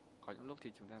có những lúc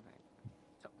thì chúng ta phải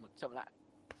chậm lại,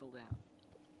 slow down.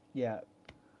 Yeah.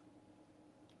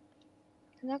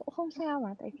 Thực ra cũng không sao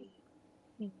mà, tại vì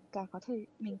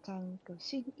mình càng kiểu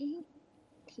suy nghĩ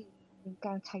thì mình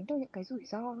càng tránh được những cái rủi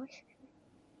ro ấy.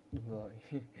 Đúng rồi.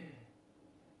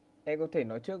 Em có thể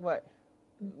nói trước vậy.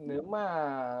 Ừ. Nếu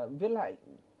mà viết lại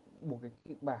một cái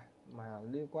kịch bản mà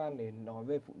liên quan đến nói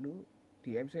về phụ nữ,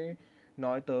 thì em sẽ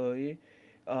nói tới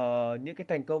những cái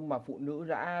thành công mà phụ nữ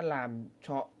đã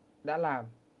làm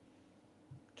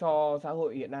cho xã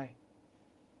hội hiện nay.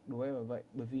 Đúng em là vậy.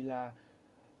 Bởi vì là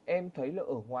em thấy là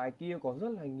ở ngoài kia có rất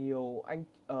là nhiều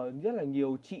rất là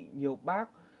nhiều chị, nhiều bác,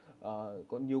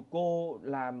 còn nhiều cô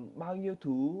làm bao nhiêu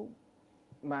thứ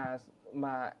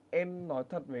mà em nói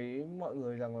thật với mọi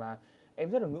người rằng là em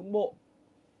rất là ngưỡng mộ,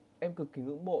 em cực kỳ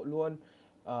ngưỡng mộ luôn.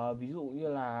 Ví dụ như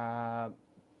là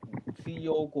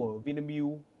CEO của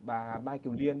Vinamilk, bà Mai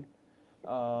Kiều Liên.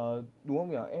 Đúng không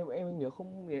nhỉ? Em nhớ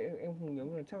không, em không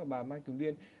nhớ là chắc là bà Mai Kiều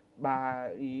Liên. Bà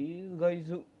ý gây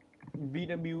dựng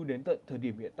Vinamilk đến tận thời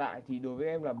điểm hiện tại thì đối với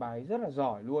em là bà ấy rất là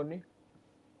giỏi luôn ấy.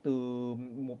 Từ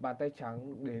một bàn tay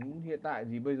trắng đến hiện tại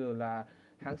thì bây giờ là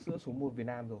hãng sữa số 1 Việt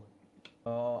Nam rồi.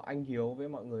 Anh Hiếu với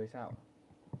mọi người sao?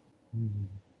 Ừ.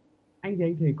 Anh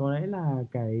thấy có lẽ là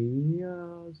cái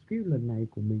script lần này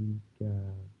của mình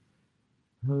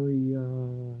hơi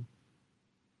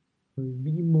hơi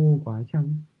vĩ mô quá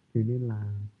chăng, thế nên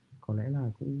là có lẽ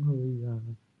là cũng hơi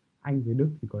anh với Đức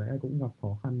thì có lẽ cũng gặp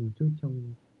khó khăn một chút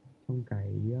trong trong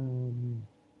cái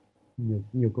nhiều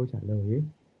nhiều câu trả lời ấy.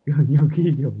 Kiểu nhiều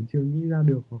khi kiểu chưa nghĩ ra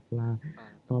được, hoặc là Vâng,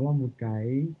 nó là một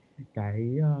cái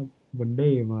vấn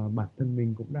đề mà bản thân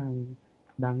mình cũng đang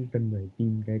đang cần phải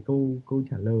tìm cái câu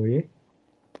trả lời ấy.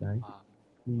 Đấy Ờ,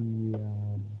 thì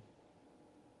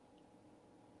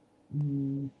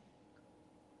ừm,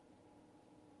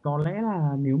 có lẽ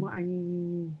là nếu mà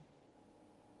anh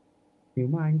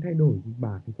thay đổi kịch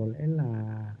bản thì có lẽ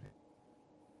là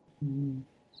ừm,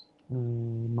 ờ,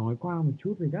 nói qua một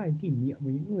chút về các cái kỷ niệm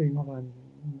với những người, hoặc là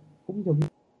cũng giống như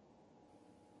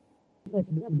người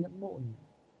phụ nữ em ngưỡng mộ nhỉ.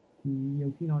 Thì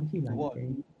nhiều khi nó chỉ là Đúng những rồi.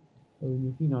 cái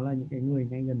nhiều khi nó là những cái người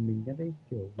ngay gần mình nhất ấy,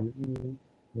 kiểu ví dụ như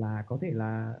là có thể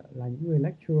là những người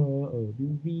lecturer ở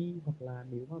BUV, hoặc là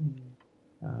nếu mà mình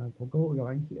có cơ hội gặp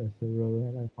anh chị ở SR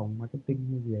hay là phòng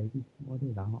marketing hay gì đấy thì cũng có thể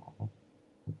là họ,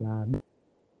 hoặc là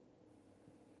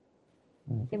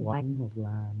của anh, hoặc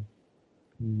là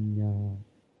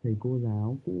thầy cô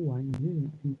giáo cũ của anh ấy,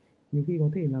 thì nhiều khi có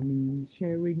thể là mình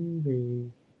sharing về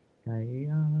cái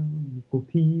cuộc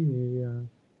thi về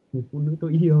người phụ nữ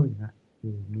tôi yêu chẳng hạn, thì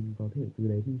mình có thể từ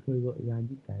đấy mình khơi gợi ra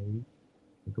những cái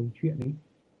câu chuyện ấy.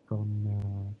 Còn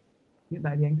hiện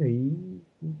tại thì anh thấy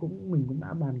mình cũng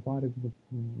đã bàn qua được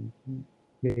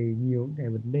về nhiều cái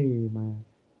vấn đề mà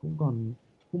cũng còn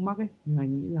khúc mắc ấy, nhưng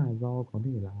anh nghĩ là có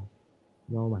thể là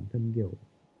do bản thân kiểu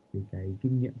cái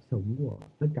kinh nghiệm sống của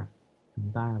tất cả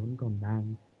chúng ta vẫn còn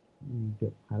đang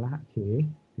kiểu khá là hạn chế ấy.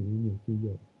 Thì nhiều khi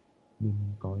kiểu mình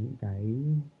có những cái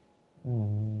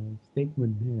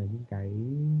statement hay là những cái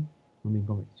mà mình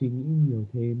còn phải suy nghĩ nhiều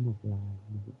thêm, hoặc là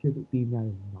mình cũng chưa tự tin ra để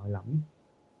mình nói lắm.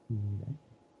 Thì đấy.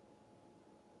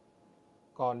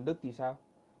 Còn Đức thì sao?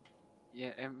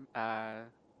 yeah,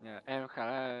 em khá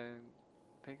là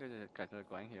thích câu trả lời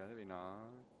của anh Hiếu, tại vì nó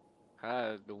khá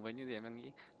là đúng với những gì em đang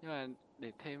nghĩ. Nhưng mà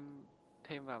để thêm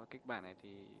thêm vào cái kịch bản này thì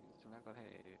chúng ta có thể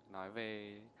nói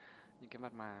về những cái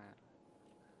mặt mà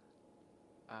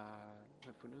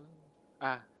người phụ nữ,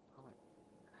 không phải,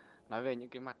 nói về những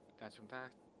cái mặt chúng ta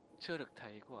chưa được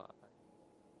thấy của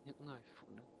những người phụ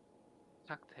nữ,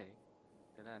 chắc thế.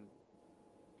 Đấy là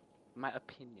my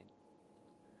opinion.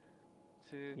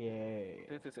 Chứ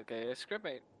Yeah. thực sự cái script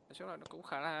này nói chung là nó cũng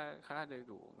khá là đầy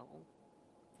đủ, nó cũng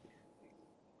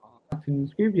có các Ừ,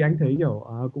 script thì anh thấy kiểu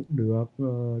cũng được,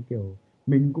 kiểu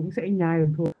mình cũng sẽ nhai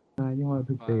được thôi. Nhưng mà và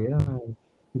thực tế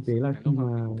là đến khi lúc mà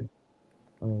mà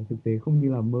mình thực tế không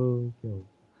như là mơ, kiểu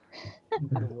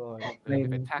Đúng rồi. về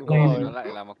mình phải plan Đúng tackle thì rồi. nó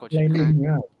lại là một câu chuyện khác. planning với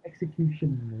cả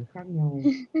execution nó khác nhau.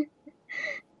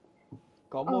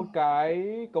 Có Ờ, một cái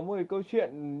câu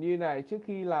chuyện như này, trước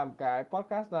khi làm cái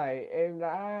podcast này em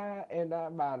đã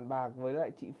bàn bạc với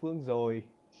lại chị Phương rồi.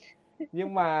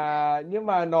 Nhưng mà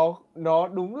nó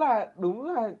đúng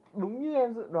như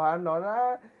em dự đoán, nó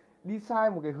đã đi sai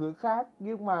một cái hướng khác,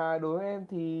 nhưng mà đối với em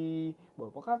thì buổi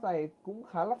podcast này cũng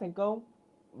khá là thành công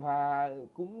và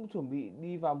cũng chuẩn bị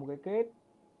đi vào một cái kết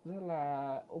rất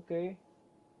là ok.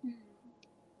 ừm,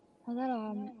 thật ra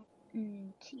là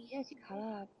chị nghĩ là chị khá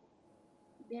là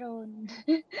biết ơn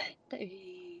tại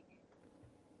vì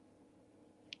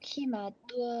khi mà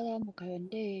đưa ra một cái vấn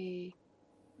đề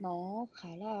nó khá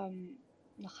là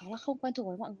nó khá là không quen thuộc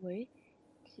với mọi người ấy,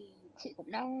 thì chị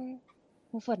cũng đã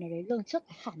một phần ở đấy lường trước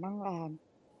cái khả năng là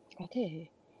có thể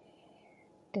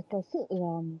cái sự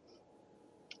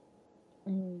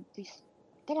vì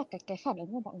tức là cái phản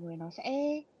ứng của mọi người nó sẽ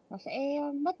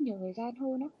mất nhiều thời gian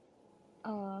hơn á.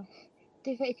 Ờ,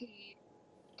 thì vậy thì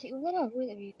chị cũng rất là vui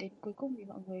tại vì đến cuối cùng thì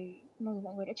mọi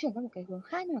người đã chuyển sang một cái hướng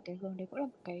khác, nhưng mà cái hướng đấy cũng là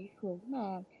một cái hướng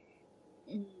mà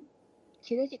ừm,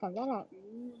 khiến cho chị cảm giác là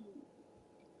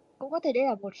cũng có thể đây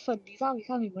là một phần lý do vì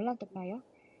sao mình muốn làm tập này á.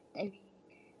 Tại vì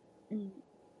ừm,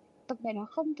 tập này nó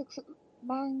không thực sự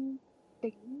mang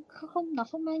tính nó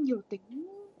không mang nhiều tính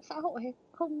xã hội, hay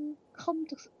không không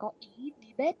thực sự có ý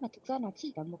debate, mà thực ra nó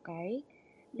chỉ là một cái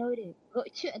nơi để gợi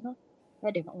chuyện thôi,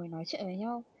 và để mọi người nói chuyện với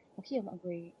nhau. Và khi mà mọi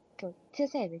người kiểu chia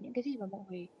sẻ về những cái gì mà mọi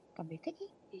người cảm thấy thích ý,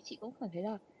 thì chị cũng cảm thấy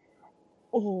là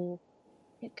ồ,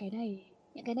 những cái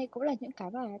này cũng là những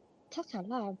cái mà chắc chắn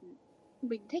là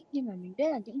mình thích, nhưng mà mình biết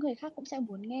là những người khác cũng sẽ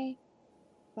muốn nghe.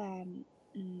 Và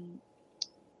ừm,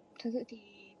 thực sự thì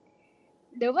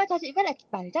nếu mà cho chị viết lại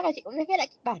kịch bản thì chắc là chị cũng sẽ viết lại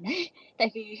kịch bản đấy. Tại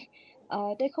vì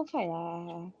đây không phải là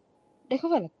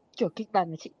kiểu kịch bản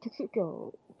mà chị thực sự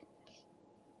kiểu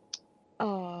ờ,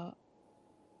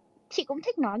 chị cũng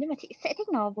thích nó, nhưng mà chị sẽ thích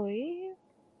nó với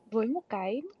một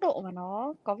cái mức độ mà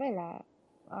nó có vẻ là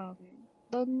ờ,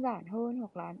 đơn giản hơn,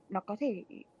 hoặc là nó có thể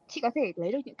chị có thể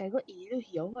lấy được những cái gợi ý từ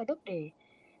Hiếu và Đức để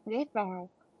ghép vào.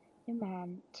 Nhưng mà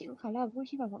chị cũng khá là vui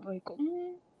khi mà mọi người cũng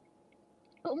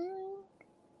cũng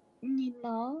nhìn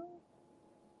nó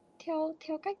theo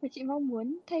theo cách mà chị mong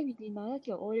muốn, thay vì nhìn nó là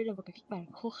kiểu ôi đây là một cái kịch bản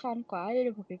khô khan quá, đây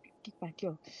là một cái kịch bản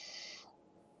kiểu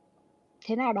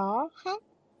thế nào đó khác.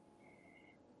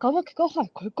 Có một cái câu hỏi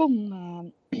cuối cùng mà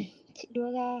chị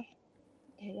đưa ra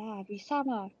Thế là vì sao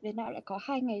mà Việt Nam lại có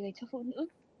 2 ngày dành cho phụ nữ?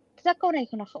 Thực ra câu này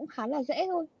nó cũng khá là dễ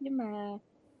thôi, nhưng mà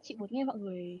chị muốn nghe mọi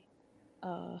người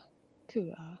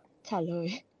thử trả lời.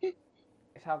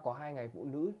 Tại sao có 2 ngày phụ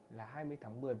nữ là 20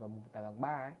 tháng 10 và mùng 8 tháng 3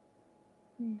 ấy?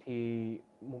 Ừ. Thì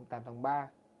mùng 8 tháng 3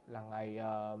 là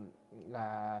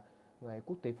là ngày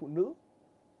quốc tế phụ nữ,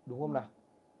 đúng không nào?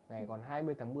 Ngày còn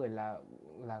 20 tháng 10 là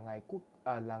ngày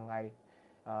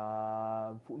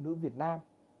phụ nữ Việt Nam.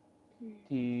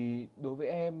 Thì đối với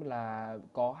em là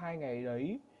có 2 ngày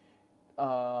đấy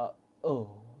ở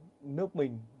nước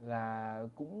mình là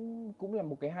cũng cũng là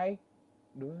một cái hay,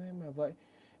 đối với em là vậy.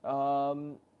 Ờ,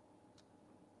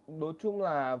 nói chung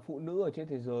là phụ nữ ở trên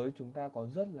thế giới chúng ta có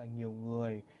rất là nhiều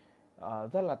người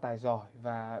rất là tài giỏi,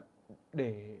 và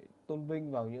để tôn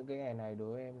vinh vào những cái ngày này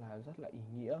đối với em là rất là ý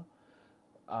nghĩa.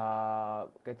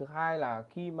 Cái thứ hai là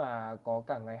khi mà có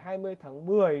cả ngày 20 tháng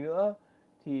 10 nữa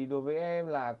thì đối với em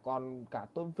là còn cả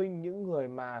tôn vinh những người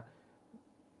mà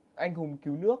anh hùng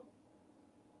cứu nước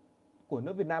của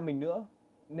nước Việt Nam mình nữa.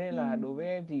 Nên là đối với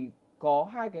em thì có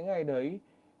 2 cái ngày đấy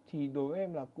thì đối với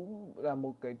em là cũng là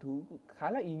một cái thứ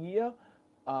khá là ý nghĩa,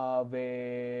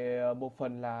 về một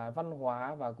phần là văn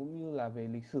hóa và cũng như là về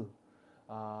lịch sử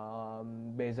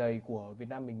bề dày của Việt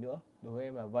Nam mình nữa. Đối với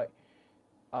em là vậy.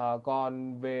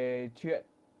 Còn về chuyện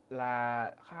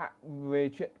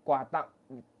quà tặng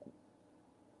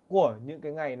của những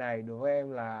cái ngày này đối với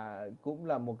em là cũng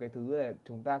là một cái thứ để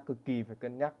chúng ta cực kỳ phải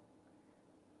cân nhắc.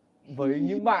 Với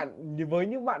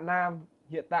những bạn nam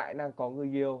hiện tại đang có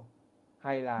người yêu,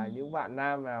 hay là những bạn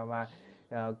nam nào mà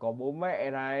có bố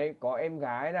mẹ này, có em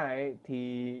gái này,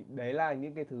 thì đấy là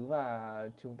những cái thứ mà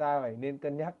chúng ta phải nên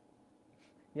cân nhắc,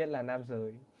 nhất là nam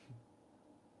giới.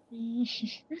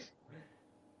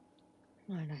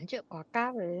 Nói chuyện quá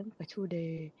cáp với một cái chủ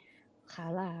đề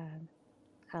khá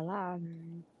là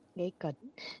gây cấn.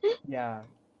 Yeah.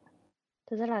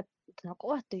 Thực ra là nó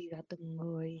cũng là tùy vào từng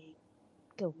người,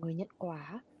 kiểu người nhận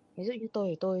quà. Ví dụ như tôi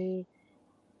thì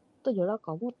tôi nhớ là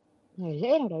có một ngày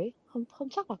lễ nào đấy, không không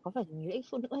chắc là có phải ngày lễ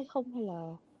phụ nữ hay không, hay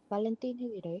là Valentine hay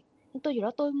gì đấy, nhưng tôi nhớ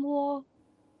là tôi mua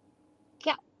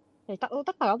kẹo để tặng cho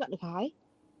tất cả các bạn gái,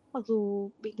 mặc dù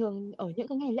bình thường ở những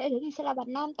cái ngày lễ đấy thì sẽ là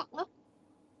bạn nam tặng á.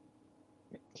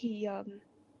 Thì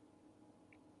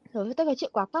đối với tôi cái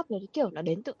chuyện quà cáp này kiểu là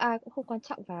đến từ ai cũng không quan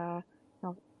trọng, và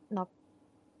nó nó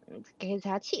cái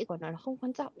giá trị của nó không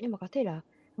quan trọng, nhưng mà có thể là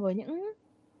với những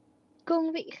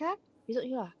cương vị khác, ví dụ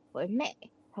như là với mẹ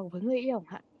hoặc với người yêu chẳng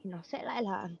hạn, thì nó sẽ lại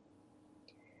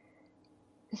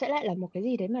là một cái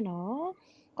gì đấy mà nó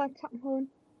quan trọng hơn.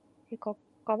 Thì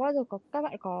có bao giờ các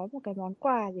bạn có một cái món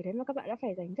quà gì đấy mà các bạn đã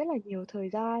phải dành rất là nhiều thời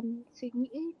gian suy nghĩ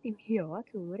tìm hiểu các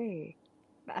thứ để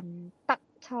bạn tặng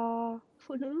cho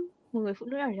một người phụ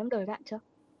nữ nào trong đời bạn chưa?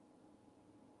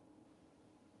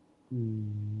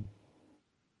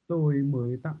 Tôi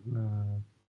mới tặng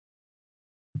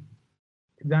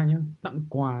thực ra nhá, tặng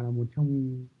quà là một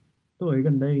trong tôi ấy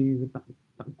gần đây tặng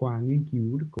tặng quà nghiên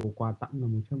cứu được cổ quà tặng là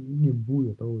một trong những niềm vui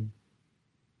của tôi.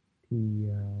 Thì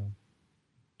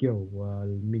kiểu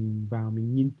mình vào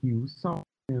mình nghiên cứu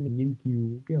mình nghiên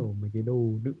cứu kiểu mấy cái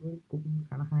đồ nữ ấy, cũng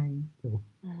khá là hay, kiểu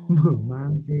mở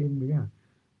mang thêm với cả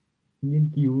nghiên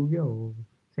cứu kiểu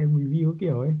xem review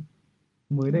kiểu ấy.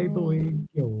 Mới đây tôi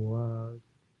kiểu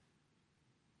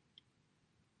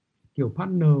kiểu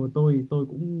partner của tôi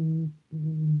cũng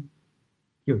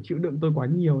kiểu chịu đựng tôi quá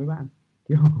nhiều ấy bạn,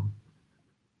 kiểu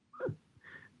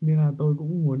nên là tôi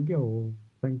cũng muốn kiểu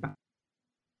dành tặng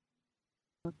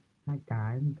hai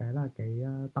cái, một cái là cái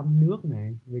tăm nước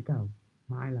này, với cả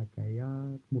hai là cái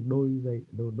một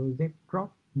đôi dép crop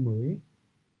mới ấy.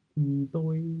 Thì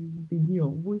tôi tìm hiểu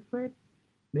cũng vui phết.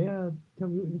 Đấy là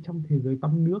trong ví dụ như trong thế giới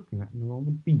tăm nước chẳng hạn, nó có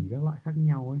một tỷ các loại khác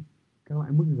nhau ấy, các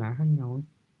loại mức giá khác nhau ấy,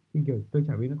 thì kiểu tôi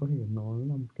chả biết nó có thể nó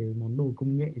là một cái món đồ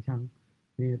công nghệ chăng,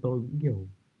 nên là tôi cũng kiểu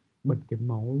bật cái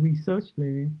máu research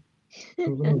lên ấy.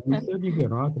 Tôi bắt đầu research như kiểu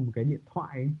nó là một cái điện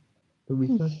thoại ấy. Tôi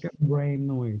research các brand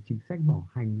rồi chính sách bảo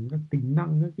hành, các tính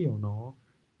năng các kiểu, nó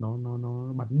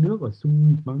bắn nước ở xung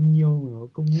nhịp bao nhiêu, nó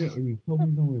công nghệ gì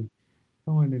không,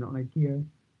 xong rồi này nọ này kia ấy.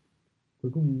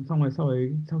 Cuối cùng xong rồi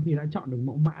sau khi đã chọn được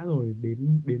mẫu mã rồi,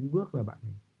 đến đến bước là bạn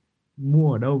phải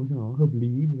mua ở đâu cho nó hợp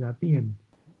lý với giá tiền.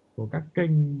 Của các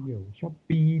kênh kiểu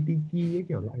Shopee, Tiki ấy,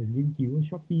 kiểu lại phải nghiên cứu ở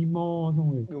Shopee Mall,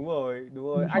 xong rồi Đúng rồi, đúng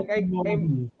rồi. trên Shopee Mall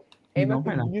thì Em đang nó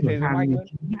phải tính là như cửa thế giống hàng anh gì luôn.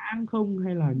 chính hãng không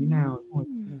hay là như nào,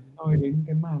 xong rồi đến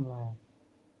cái màn là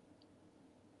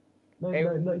đợi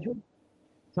đợi Em đợi chút,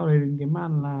 sau đấy đến cái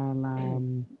màn là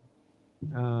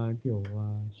kiểu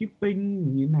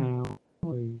shipping như nào,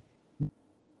 rồi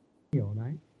kiểu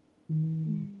đấy.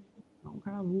 Nó cũng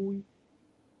khá là vui.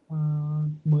 Ờ,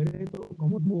 mới đây tôi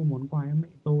cũng có mua món quà cho mẹ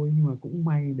tôi, nhưng mà cũng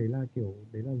may đấy là ra kiểu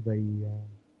đấy là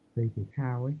giày thể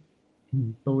thao ấy, thì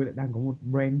tôi lại đang có một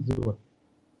brand ruột,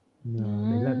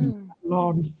 đấy là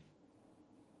Decathlon,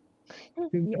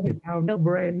 thương hiệu thể thao no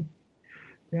brand.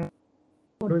 Thế là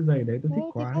đôi giày đấy tôi thích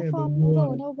Thế quá các nên là tôi fan cũng mua.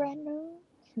 đâu no brand đâu.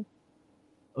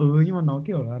 Nhưng mà nó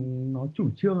kiểu là nó chủ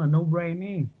trương là no brand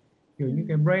ấy, kiểu như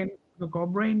cái brand nó có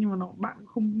brand nhưng mà nó bạn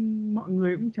không, mọi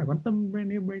người cũng chả quan tâm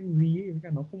brand ấy brand gì ấy, với cả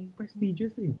nó không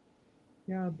prestigious gì.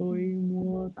 Thế là tôi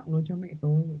mua tặng luôn cho mẹ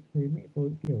tôi, thấy mẹ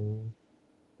tôi kiểu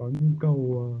có nhu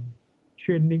cầu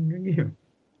training các kiểu,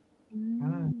 khá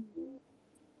là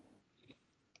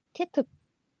Thiết thực,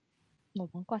 một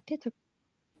món quà thiết thực.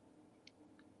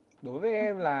 Đối với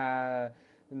em là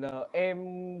em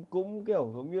cũng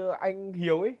kiểu giống như anh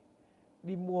Hiếu ấy,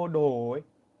 đi mua đồ ấy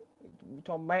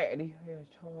cho mẹ đi hay là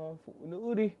cho phụ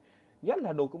nữ đi, nhất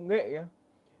là đồ công nghệ nhá.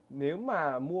 Nếu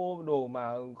mà mua đồ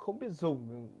mà không biết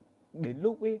dùng, đến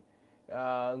lúc ấy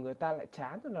người ta lại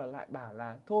chán rồi là lại bảo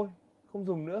là thôi không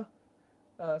dùng nữa,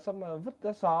 xong mà vứt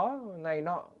ra xó này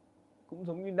nọ, cũng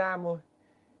giống như Nam thôi.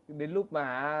 Đến lúc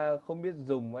mà không biết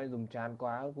dùng hay dùng chán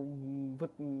quá cũng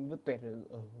vứt vứt tuẹt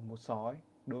ở một xó ấy.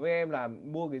 Đối với em là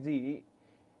mua cái gì ý,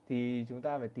 thì chúng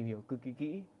ta phải tìm hiểu cực kỳ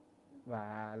kỹ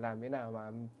và làm thế nào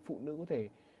mà phụ nữ có thể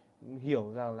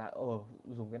hiểu rằng là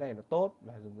dùng cái này nó tốt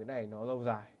và dùng cái này nó lâu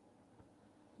dài.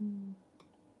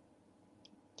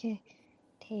 Ok,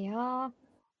 thế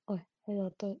ôi, bây giờ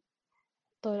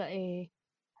tôi lại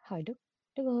hỏi Đức.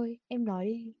 Đức ơi, em nói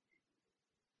đi.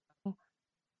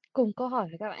 Cùng câu hỏi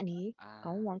với các bạn ý,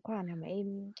 có một À, món quà nào mà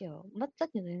em kiểu mất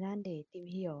rất nhiều thời gian để tìm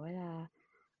hiểu hay là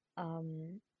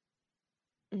ờm,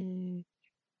 ừm,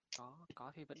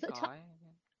 có thì vẫn lựa có chọn? ấy.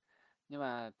 Nhưng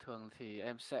mà thường thì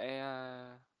em sẽ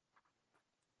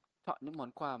chọn những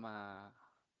món quà mà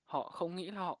họ không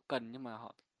nghĩ là họ cần nhưng mà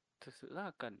họ thực sự rất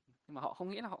là cần, nhưng mà họ không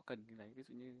nghĩ là họ cần cái đấy. Ví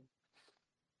dụ như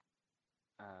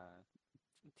à,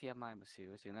 TMI một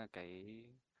xíu, chính là cái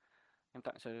em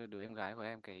tặng cho đứa em gái của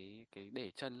em cái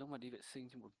để chân lúc mà đi vệ sinh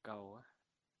trên bồn cầu á.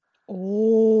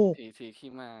 Ồ. Thì khi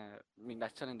mà mình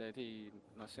đặt chân lên đấy thì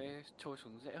nó sẽ trôi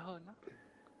xuống dễ hơn á.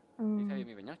 Thì thay vì Ừm,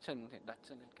 mình phải nhấc chân, có thể đặt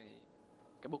chân lên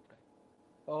cái bục đấy.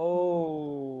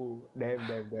 Đẹp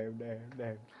đẹp đẹp đẹp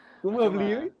đẹp, cũng Nói hợp chung lý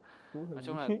là đấy, cũng hợp nói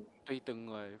chung là lý. tùy từng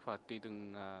người và tùy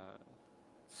từng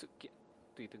sự kiện,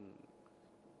 tùy từng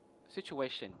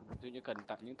situation. Ví dụ như cần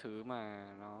tặng những thứ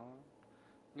mà nó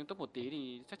nghiêm túc một tí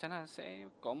thì chắc chắn là sẽ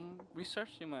có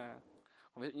research, nhưng mà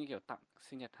ví dụ như kiểu tặng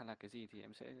sinh nhật hay là cái gì thì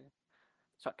em sẽ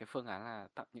chọn cái phương án là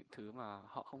tặng những thứ mà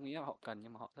họ không nghĩ là họ cần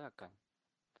nhưng mà họ rất là cần.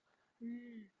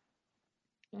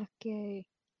 ok.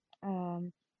 Ờm,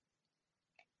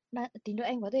 tí nữa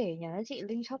em có thể nhắn cho chị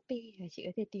link Shopee để chị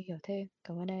có thể tìm hiểu thêm.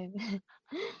 Cảm ơn em.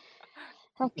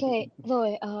 Ok,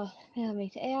 rồi bây giờ mình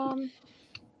sẽ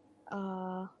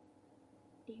ờ,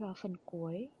 đi vào phần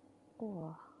cuối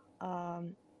của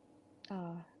ờm,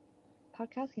 ờ,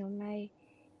 podcast ngày hôm nay.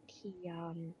 Thì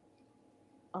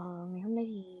ngày hôm nay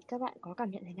thì các bạn có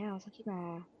cảm nhận thế nào sau khi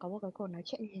mà có một cái cuộc nói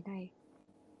chuyện như thế này?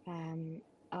 Và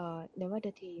nếu mà được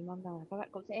thì mong rằng là các bạn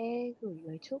cũng sẽ gửi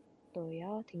lời chúc tới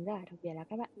thính giả, đặc biệt là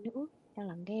các bạn nữ đang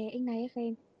lắng nghe Ignite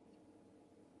FM.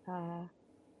 À,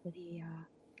 rồi thì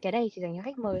cái này chỉ dành cho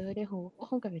khách mời thôi, nên Hùng cũng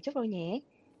không cần phải chúc đâu nhé.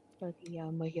 Rồi thì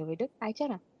mời Hiếu với Đức, ai trước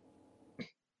nào?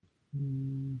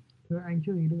 Thưa anh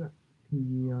trước ý được ạ,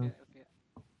 thì Ok, ok.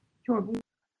 chung là cũng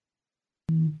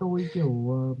tôi kiểu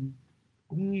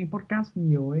cũng nghe podcast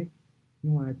nhiều ấy,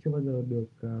 nhưng mà chưa bao giờ được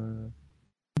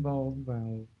involve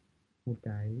vào một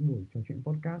cái buổi trò chuyện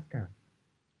podcast cả.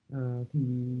 Thì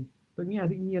tôi nghĩ là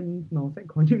dĩ nhiên nó sẽ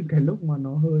có những cái lúc mà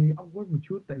nó hơi awkward một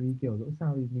chút, tại vì kiểu dẫu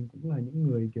sao thì mình cũng là những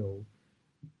người kiểu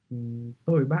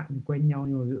tôi với bạn thì quen nhau,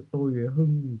 nhưng mà giữa tôi với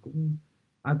Hưng thì cũng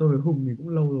tôi với Hùng thì cũng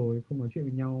lâu rồi không nói chuyện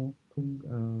với nhau, không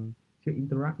chưa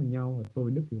interact với nhau, và tôi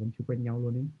với Đức thì còn chưa quen nhau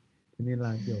luôn ấy. Thế nên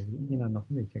là kiểu dĩ nhiên là nó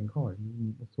không thể tránh khỏi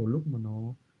một số lúc mà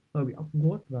nó hơi bị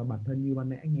awkward, và bản thân như ban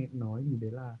nãy anh em nói thì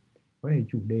đấy là có thể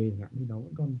chủ đề chẳng hạn thì nó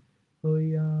vẫn còn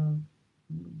hơi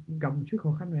gặp một chút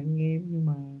khó khăn với anh em, nhưng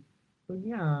mà tôi nghĩ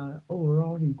là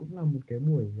overall thì cũng là một cái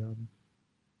buổi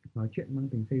nói chuyện mang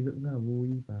tính xây dựng rất là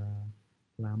vui, và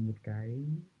là một cái,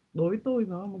 đối với tôi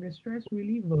nó là một cái stress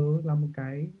reliever, là một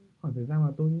cái khoảng thời gian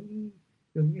mà tôi nghĩ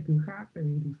được những cái thứ khác, tại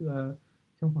vì thực sự là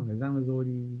trong khoảng thời gian vừa rồi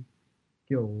thì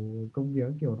kiểu công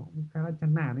việc kiểu nó cũng khá là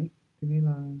chán nản ấy, thế nên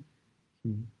là chỉ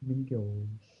mình kiểu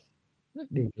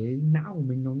để cái não của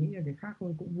mình nó nghĩ là cái khác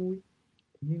thôi cũng vui,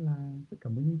 thế nên là rất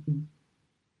cảm ơn chương trình.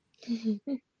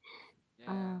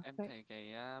 Yeah, em Vậy thấy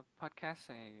cái podcast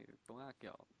này cũng là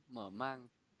kiểu mở mang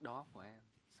đầu óc của em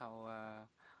sau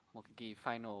một cái kỳ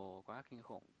final quá kinh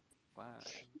khủng, quá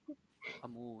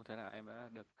âm u, thế là em đã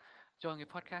được join cái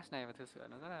podcast này và thực sự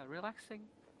nó rất là relaxing.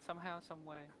 somehow, some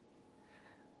way.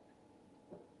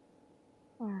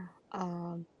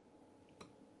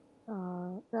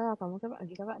 Rất là cảm ơn các bạn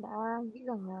vì các bạn đã nghĩ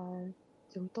rằng là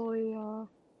chúng tôi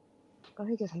có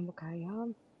thể trở thành một cái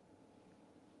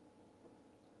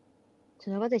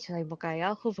chúng tôi có thể trở thành một cái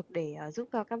khu vực để giúp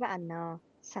cho các bạn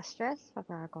xả stress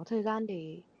hoặc là có thời gian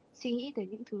để suy nghĩ tới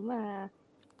những thứ mà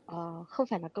không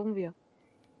phải là công việc.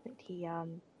 Vậy thì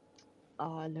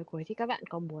lời cuối thì các bạn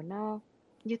có muốn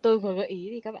như tôi vừa gợi ý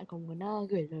thì các bạn có muốn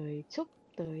gửi lời chúc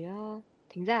tới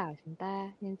thính giả của chúng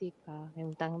ta nhân dịp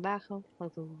ngày 8 tháng 3 không?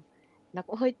 Mặc dù nó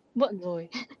cũng hơi muộn rồi.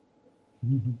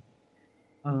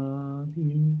 Thì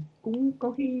cũng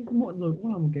có khi muộn rồi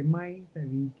cũng là một cái may, tại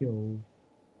vì kiểu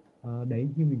đấy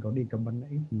như mình có đề cập ban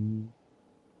nãy thì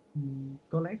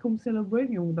có lẽ không celebrate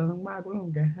ngày 8 tháng 3 cũng là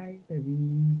một cái hay, tại vì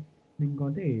mình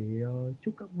có thể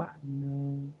chúc các bạn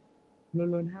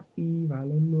luôn luôn happy và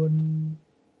luôn luôn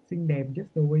xinh đẹp just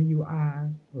the way you are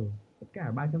ở tất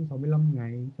cả 365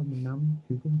 ngày trong một năm,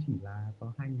 chứ không chỉ là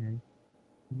có 2 ngày.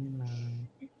 Nên là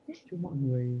chúc mọi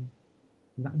người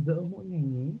rạng rỡ mỗi ngày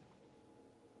nhé.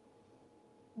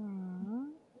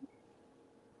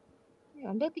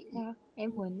 Còn Đức thì sao?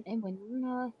 Em muốn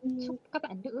chúc các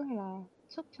bạn nữ hay là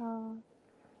chúc cho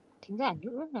thính giả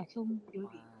nữ là chung điều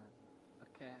gì?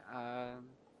 Ok, không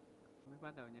biết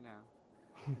bắt đầu như nào.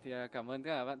 Thì cảm ơn tất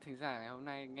cả các bạn thính giả ngày hôm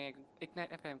nay nghe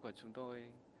Ignite FM của chúng tôi.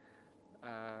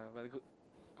 Và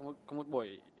có một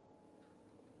buổi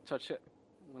trò chuyện,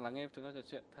 lắng nghe chúng tôi trò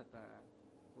chuyện thật là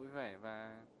vui vẻ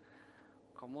và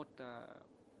có một tôi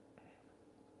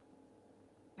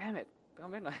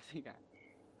không biết nói gì cả.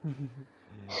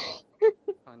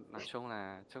 Nói chung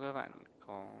là chúc các bạn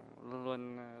có luôn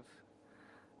luôn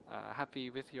happy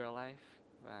with your life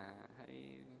và hãy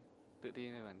tự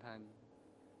tin về bản thân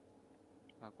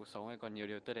và cuộc sống này còn nhiều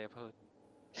điều tốt đẹp hơn.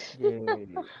 Yeah.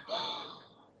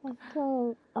 Ok,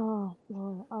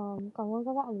 rồi, cảm ơn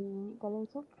các bạn vì những cái lời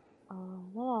chúc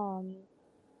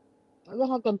rất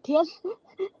là cần thiết.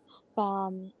 Và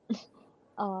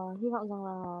hy vọng rằng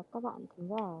là các bạn thính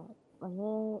giả và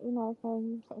nghe Ignite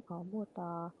FM sẽ có một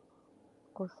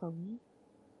cuộc sống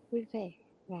vui vẻ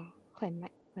và khỏe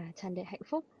mạnh và tràn đầy hạnh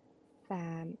phúc.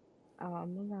 Và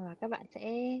mong rằng là các bạn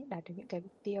sẽ đạt được những cái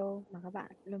mục tiêu mà các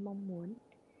bạn luôn mong muốn.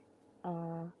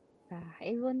 Và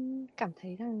hãy luôn cảm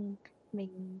thấy rằng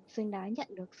mình xứng đáng nhận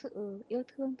được sự yêu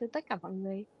thương từ tất cả mọi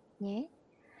người nhé.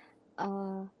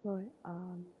 Rồi,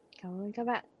 cảm ơn các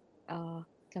bạn.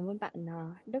 Cảm ơn bạn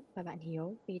Đức và bạn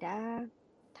Hiếu vì đã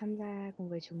tham gia cùng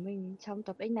với chúng mình trong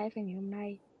tập Ignite FM ngày hôm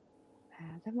nay.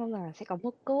 Và rất mong là sẽ có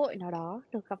một cơ hội nào đó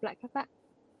được gặp lại các bạn.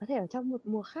 Có thể ở trong một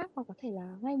mùa khác hoặc có thể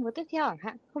là ngay mùa tiếp theo chẳng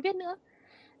hạn, không biết nữa.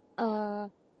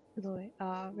 Rồi,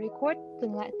 record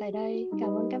dừng lại tại đây. Cảm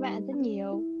ơn các bạn rất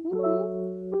nhiều.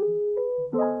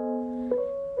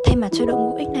 Thay mặt cho đội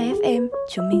ngũ Ignite FM,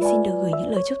 chúng mình xin được gửi những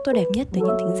lời chúc tốt đẹp nhất tới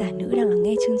những thính giả nữ đang lắng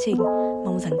nghe chương trình.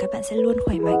 Mong rằng các bạn sẽ luôn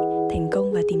khỏe mạnh, thành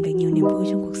công và tìm được nhiều niềm vui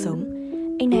trong cuộc sống.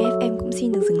 Ignite FM cũng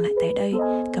xin được dừng lại tại đây.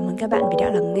 Cảm ơn các bạn vì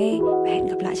đã lắng nghe và hẹn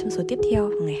gặp lại trong số tiếp theo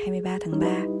vào ngày 23 tháng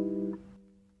 3.